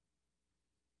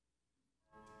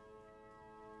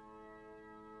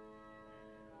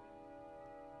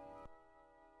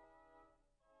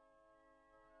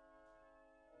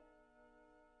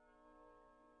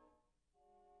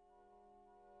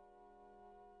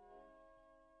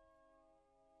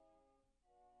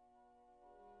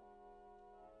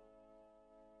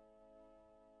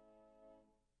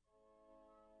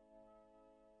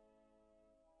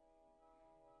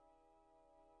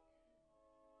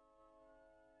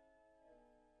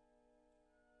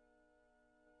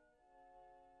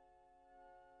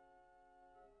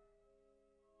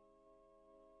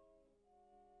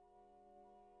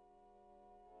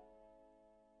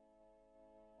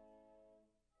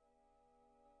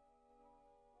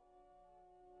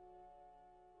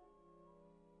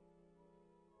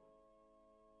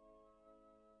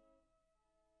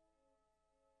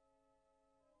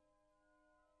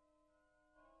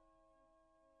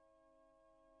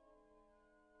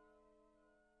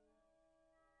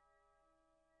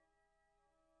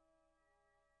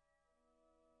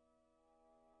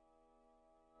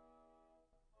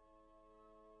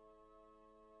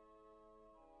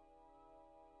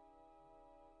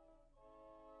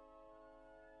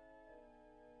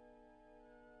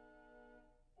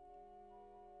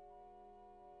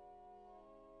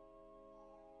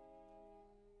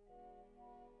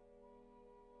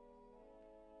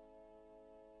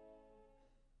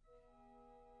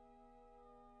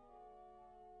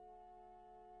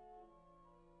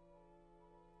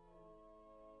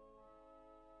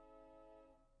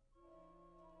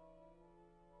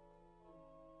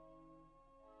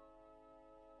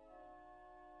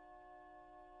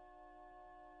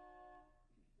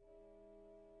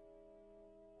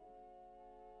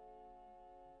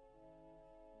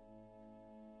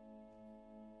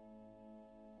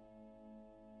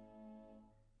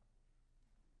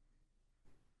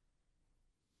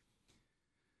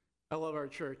 I love our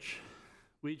church.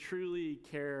 We truly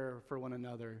care for one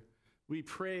another. We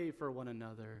pray for one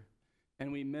another,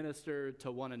 and we minister to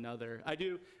one another. I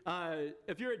do.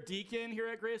 If you're a deacon here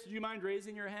at Grace, would you mind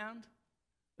raising your hand?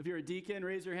 If you're a deacon,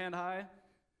 raise your hand high.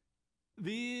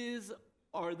 These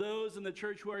are those in the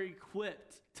church who are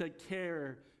equipped to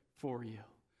care for you.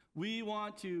 We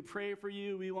want to pray for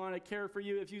you. We want to care for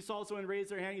you. If you saw someone raise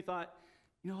their hand, you thought,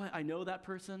 you know what, I know that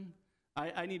person.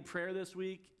 I need prayer this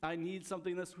week. I need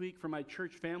something this week for my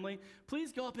church family.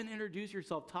 Please go up and introduce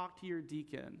yourself. Talk to your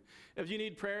deacon. If you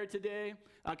need prayer today,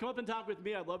 come up and talk with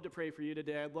me. I'd love to pray for you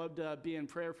today. I'd love to be in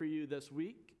prayer for you this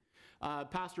week.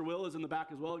 Pastor Will is in the back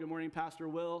as well. Good morning, Pastor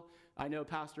Will. I know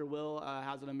Pastor Will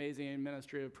has an amazing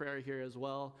ministry of prayer here as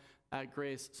well at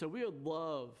Grace. So we would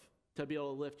love to be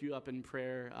able to lift you up in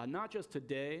prayer, not just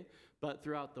today, but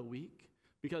throughout the week,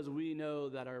 because we know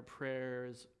that our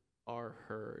prayers are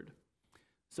heard.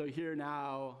 So here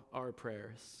now are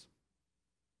prayers.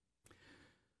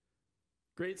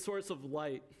 Great source of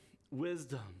light,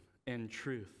 wisdom, and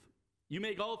truth. You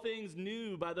make all things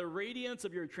new by the radiance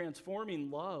of your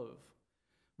transforming love.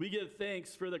 We give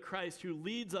thanks for the Christ who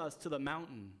leads us to the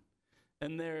mountain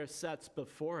and there sets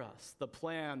before us the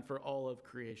plan for all of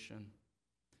creation.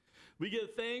 We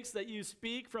give thanks that you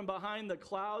speak from behind the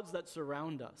clouds that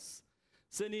surround us,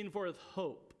 sending forth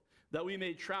hope that we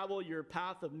may travel your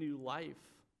path of new life.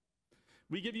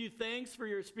 We give you thanks for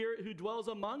your Spirit who dwells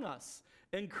among us,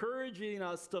 encouraging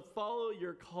us to follow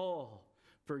your call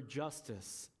for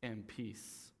justice and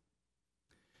peace.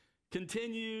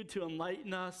 Continue to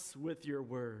enlighten us with your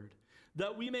word,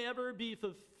 that we may ever be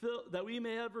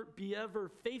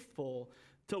ever faithful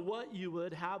to what you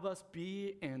would have us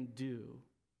be and do.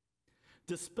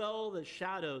 Dispel the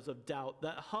shadows of doubt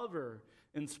that hover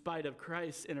in spite of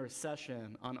Christ's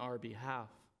intercession on our behalf.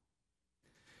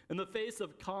 In the face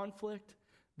of conflict,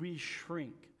 we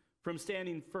shrink from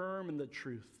standing firm in the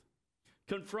truth.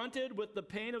 Confronted with the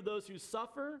pain of those who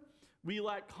suffer, we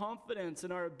lack confidence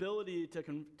in our ability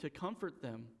to comfort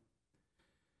them.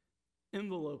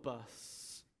 Envelope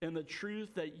us in the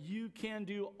truth that you can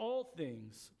do all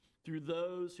things through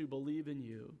those who believe in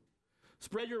you.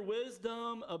 Spread your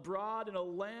wisdom abroad in a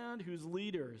land whose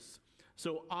leaders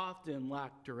so often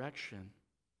lack direction.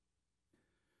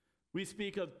 We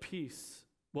speak of peace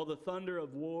while the thunder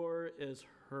of war is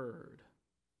heard.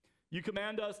 You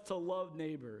command us to love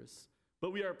neighbors,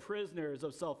 but we are prisoners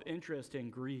of self-interest and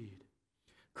greed.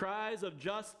 Cries of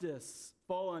justice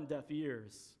fall on deaf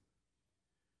ears.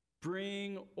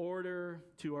 Bring order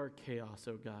to our chaos,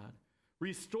 O God.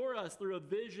 Restore us through a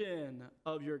vision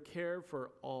of your care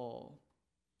for all.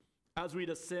 As we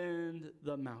descend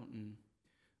the mountain,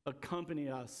 accompany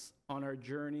us on our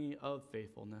journey of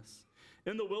faithfulness.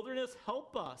 In the wilderness,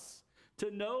 help us to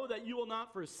know that you will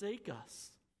not forsake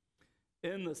us.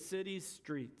 In the city's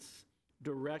streets,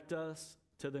 direct us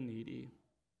to the needy.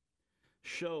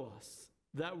 Show us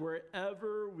that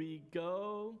wherever we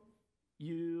go,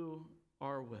 you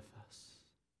are with us.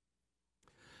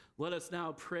 Let us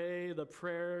now pray the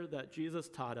prayer that Jesus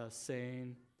taught us,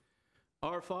 saying,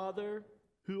 Our Father,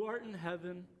 who art in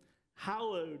heaven,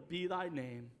 hallowed be thy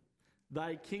name.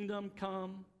 Thy kingdom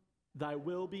come, thy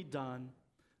will be done,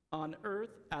 on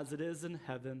earth as it is in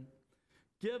heaven.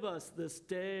 Give us this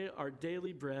day our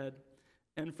daily bread,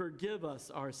 and forgive us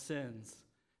our sins,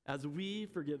 as we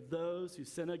forgive those who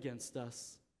sin against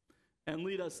us. And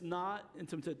lead us not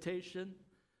into temptation,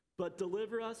 but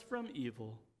deliver us from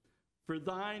evil. For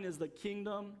thine is the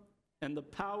kingdom, and the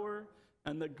power,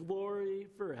 and the glory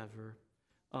forever.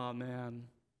 Amen.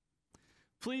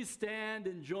 Please stand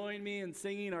and join me in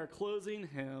singing our closing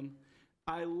hymn,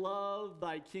 I Love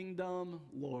Thy Kingdom,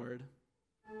 Lord.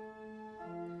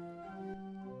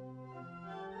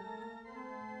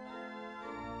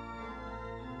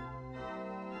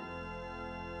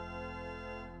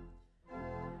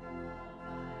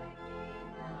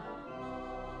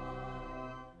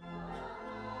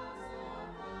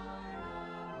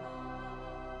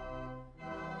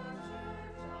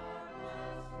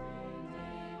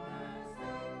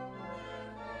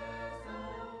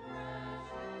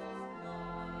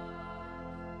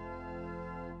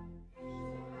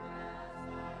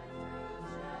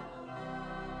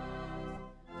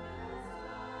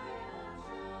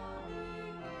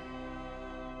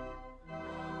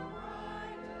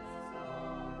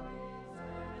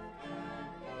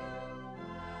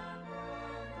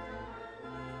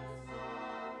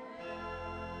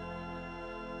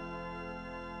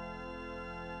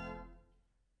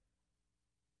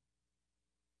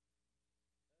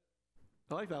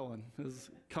 I like that one. It was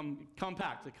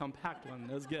compact, a compact one.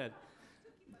 That was good.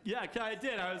 Yeah, I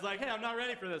did. I was like, hey, I'm not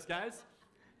ready for this, guys.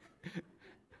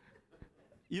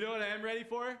 You know what I am ready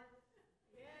for?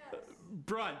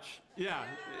 Brunch. Yeah,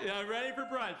 ready for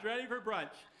brunch, ready for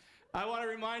brunch. I want to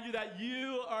remind you that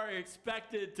you are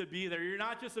expected to be there. You're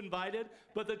not just invited,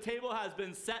 but the table has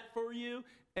been set for you,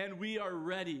 and we are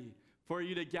ready for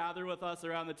you to gather with us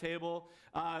around the table.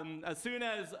 As soon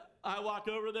as I walk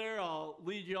over there, I'll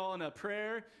lead you all in a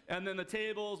prayer, and then the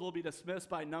tables will be dismissed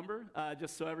by number,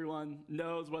 just so everyone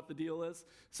knows what the deal is.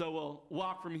 So we'll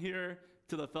walk from here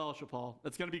to the fellowship hall.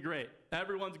 It's going to be great.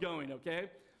 Everyone's going, okay?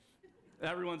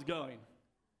 Everyone's going.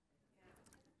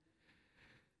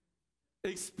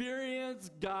 Experience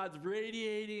God's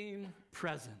radiating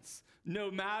presence,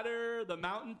 no matter the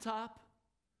mountaintop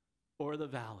or the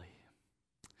valley.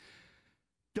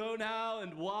 Go now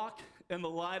and walk in the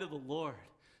light of the Lord.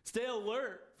 Stay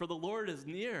alert, for the Lord is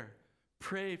near.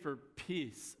 Pray for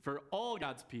peace for all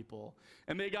God's people,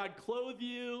 and may God clothe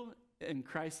you in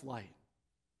Christ's light.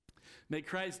 May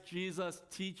Christ Jesus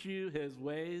teach you his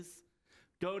ways.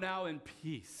 Go now in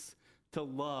peace to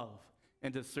love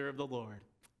and to serve the Lord.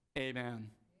 Amen.